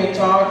want to be in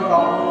charge of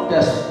our own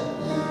destiny.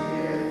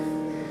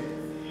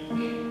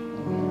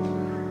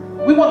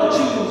 We want to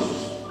choose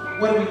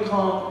when we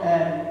come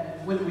and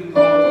when we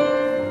go,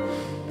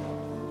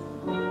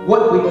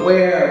 what we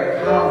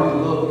wear, how we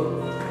look,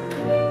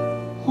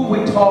 who we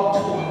talk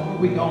to and who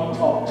we don't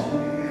talk to,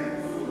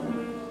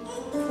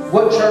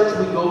 what church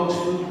we go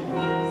to,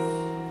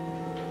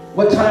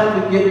 what time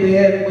we get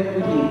there and when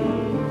we leave.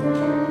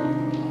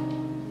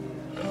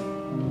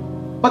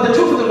 But the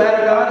truth of the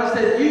matter, God, is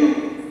that you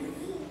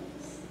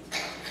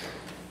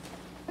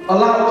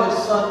allowed your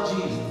son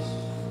Jesus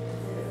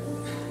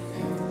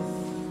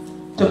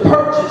to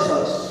purchase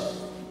us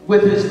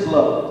with his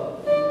blood.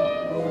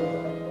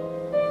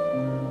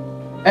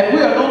 And we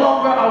are no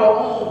longer our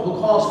own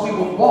because we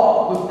were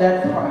bought with that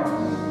price.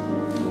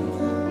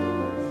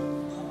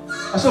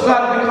 And so,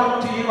 God, we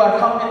come to you, I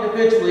come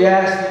individually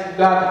asking you,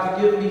 God, to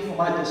forgive me for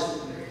my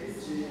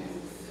disobedience.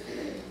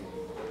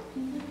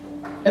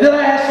 And then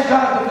I ask you,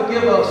 God, to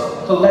forgive us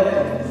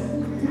collectively.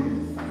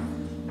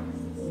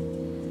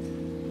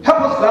 Help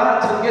us,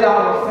 God, to get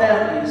our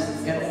families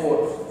in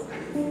order.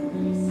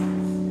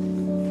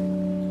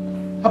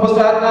 Help us,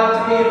 God, not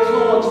to be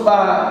influenced by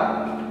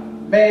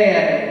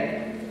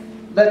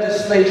man,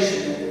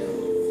 legislation,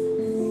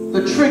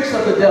 the tricks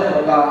of the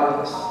devil,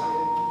 God.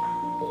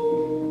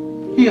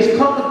 He has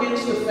come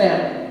against the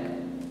family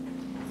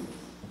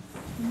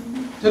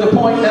to the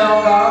point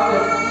now, God,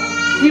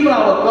 that even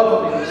our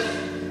governments,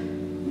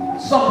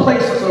 some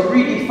places are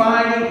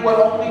redefining what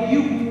only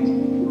you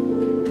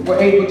were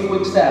able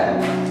to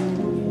establish.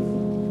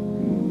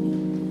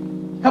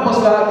 Help us,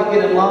 God, to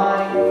get in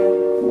line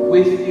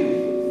with you.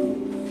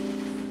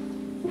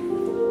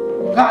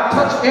 God,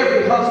 touch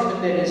every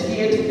husband that is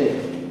here today.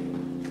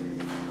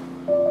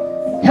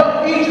 Help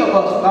each of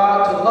us, God,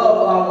 to love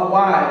our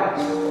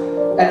wives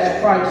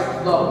as Christ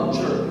loved the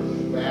church.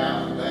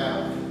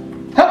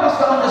 Help us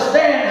to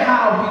understand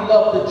how he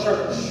loved the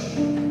church.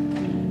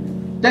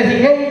 That he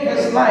gave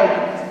his life,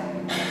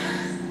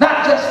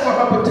 not just for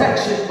her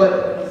protection, but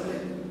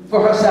for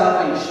her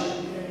salvation.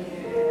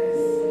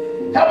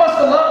 Help us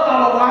to love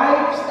our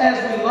wives as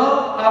we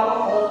love our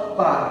own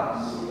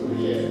bodies.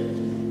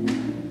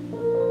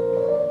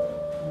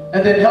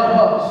 And then help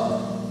us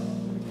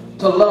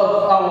to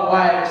love our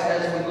wives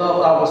as we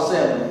love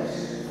ourselves.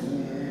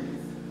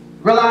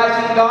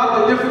 Realizing, God,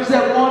 the difference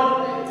that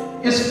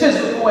one is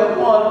physical and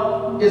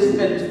one is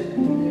mental.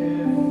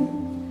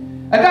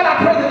 And God, I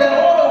pray that that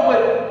order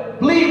would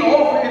bleed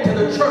over into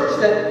the church,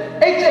 that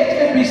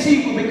HHMBC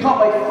will become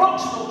a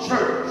functional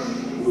church.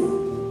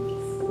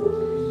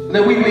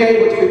 That we be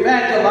able to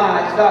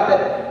evangelize, God,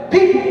 that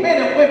people,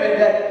 men and women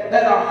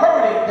that are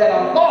hurting, that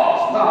are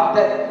lost, God,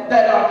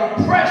 that are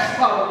depressed,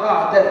 Father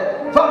God,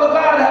 that, Father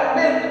God, have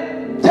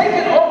been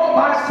taken over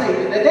by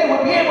Satan, that they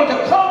would be able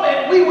to come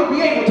and we would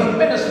be able to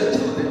minister to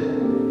them.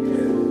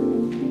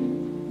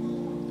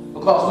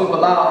 Because we've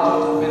allowed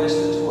you to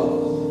minister to us.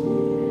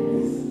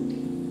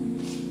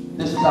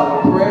 This is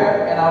our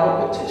prayer and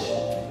our petition.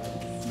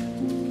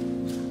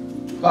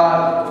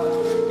 God,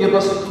 give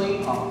us a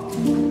clean heart.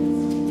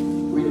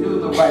 Renew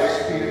the right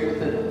spirit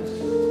within us.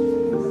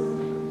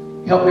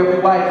 Help every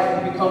wife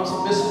to become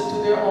submissive to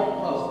their own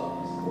husbands.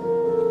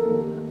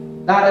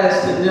 not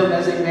as to them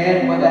as a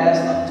man, but as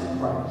unto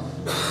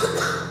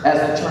Christ. As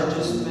the church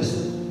is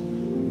submissive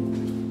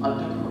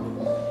unto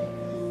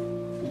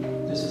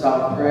Christ. This is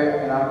our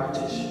prayer and our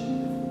petition.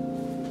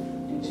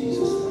 In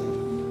Jesus'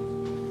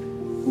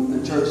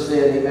 name. The church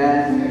said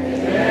amen.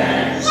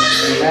 Amen.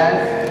 Amen.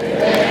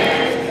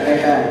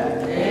 Amen.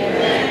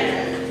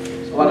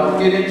 Amen. So I don't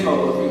get in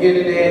trouble. If you get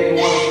in there and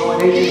you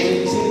want to join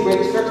HHMBC, the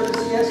greatest church in the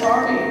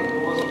CSRA, the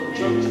doors of the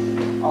church.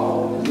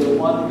 Oh, is there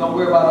one? Don't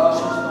worry about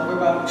ushers. Don't worry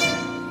about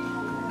me.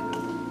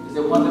 Is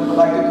there one that would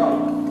like to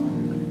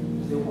come?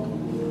 Is there one?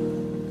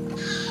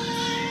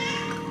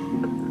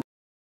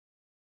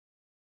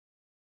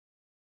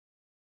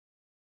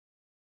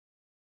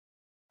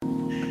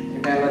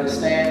 Amen. Let us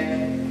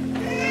stand.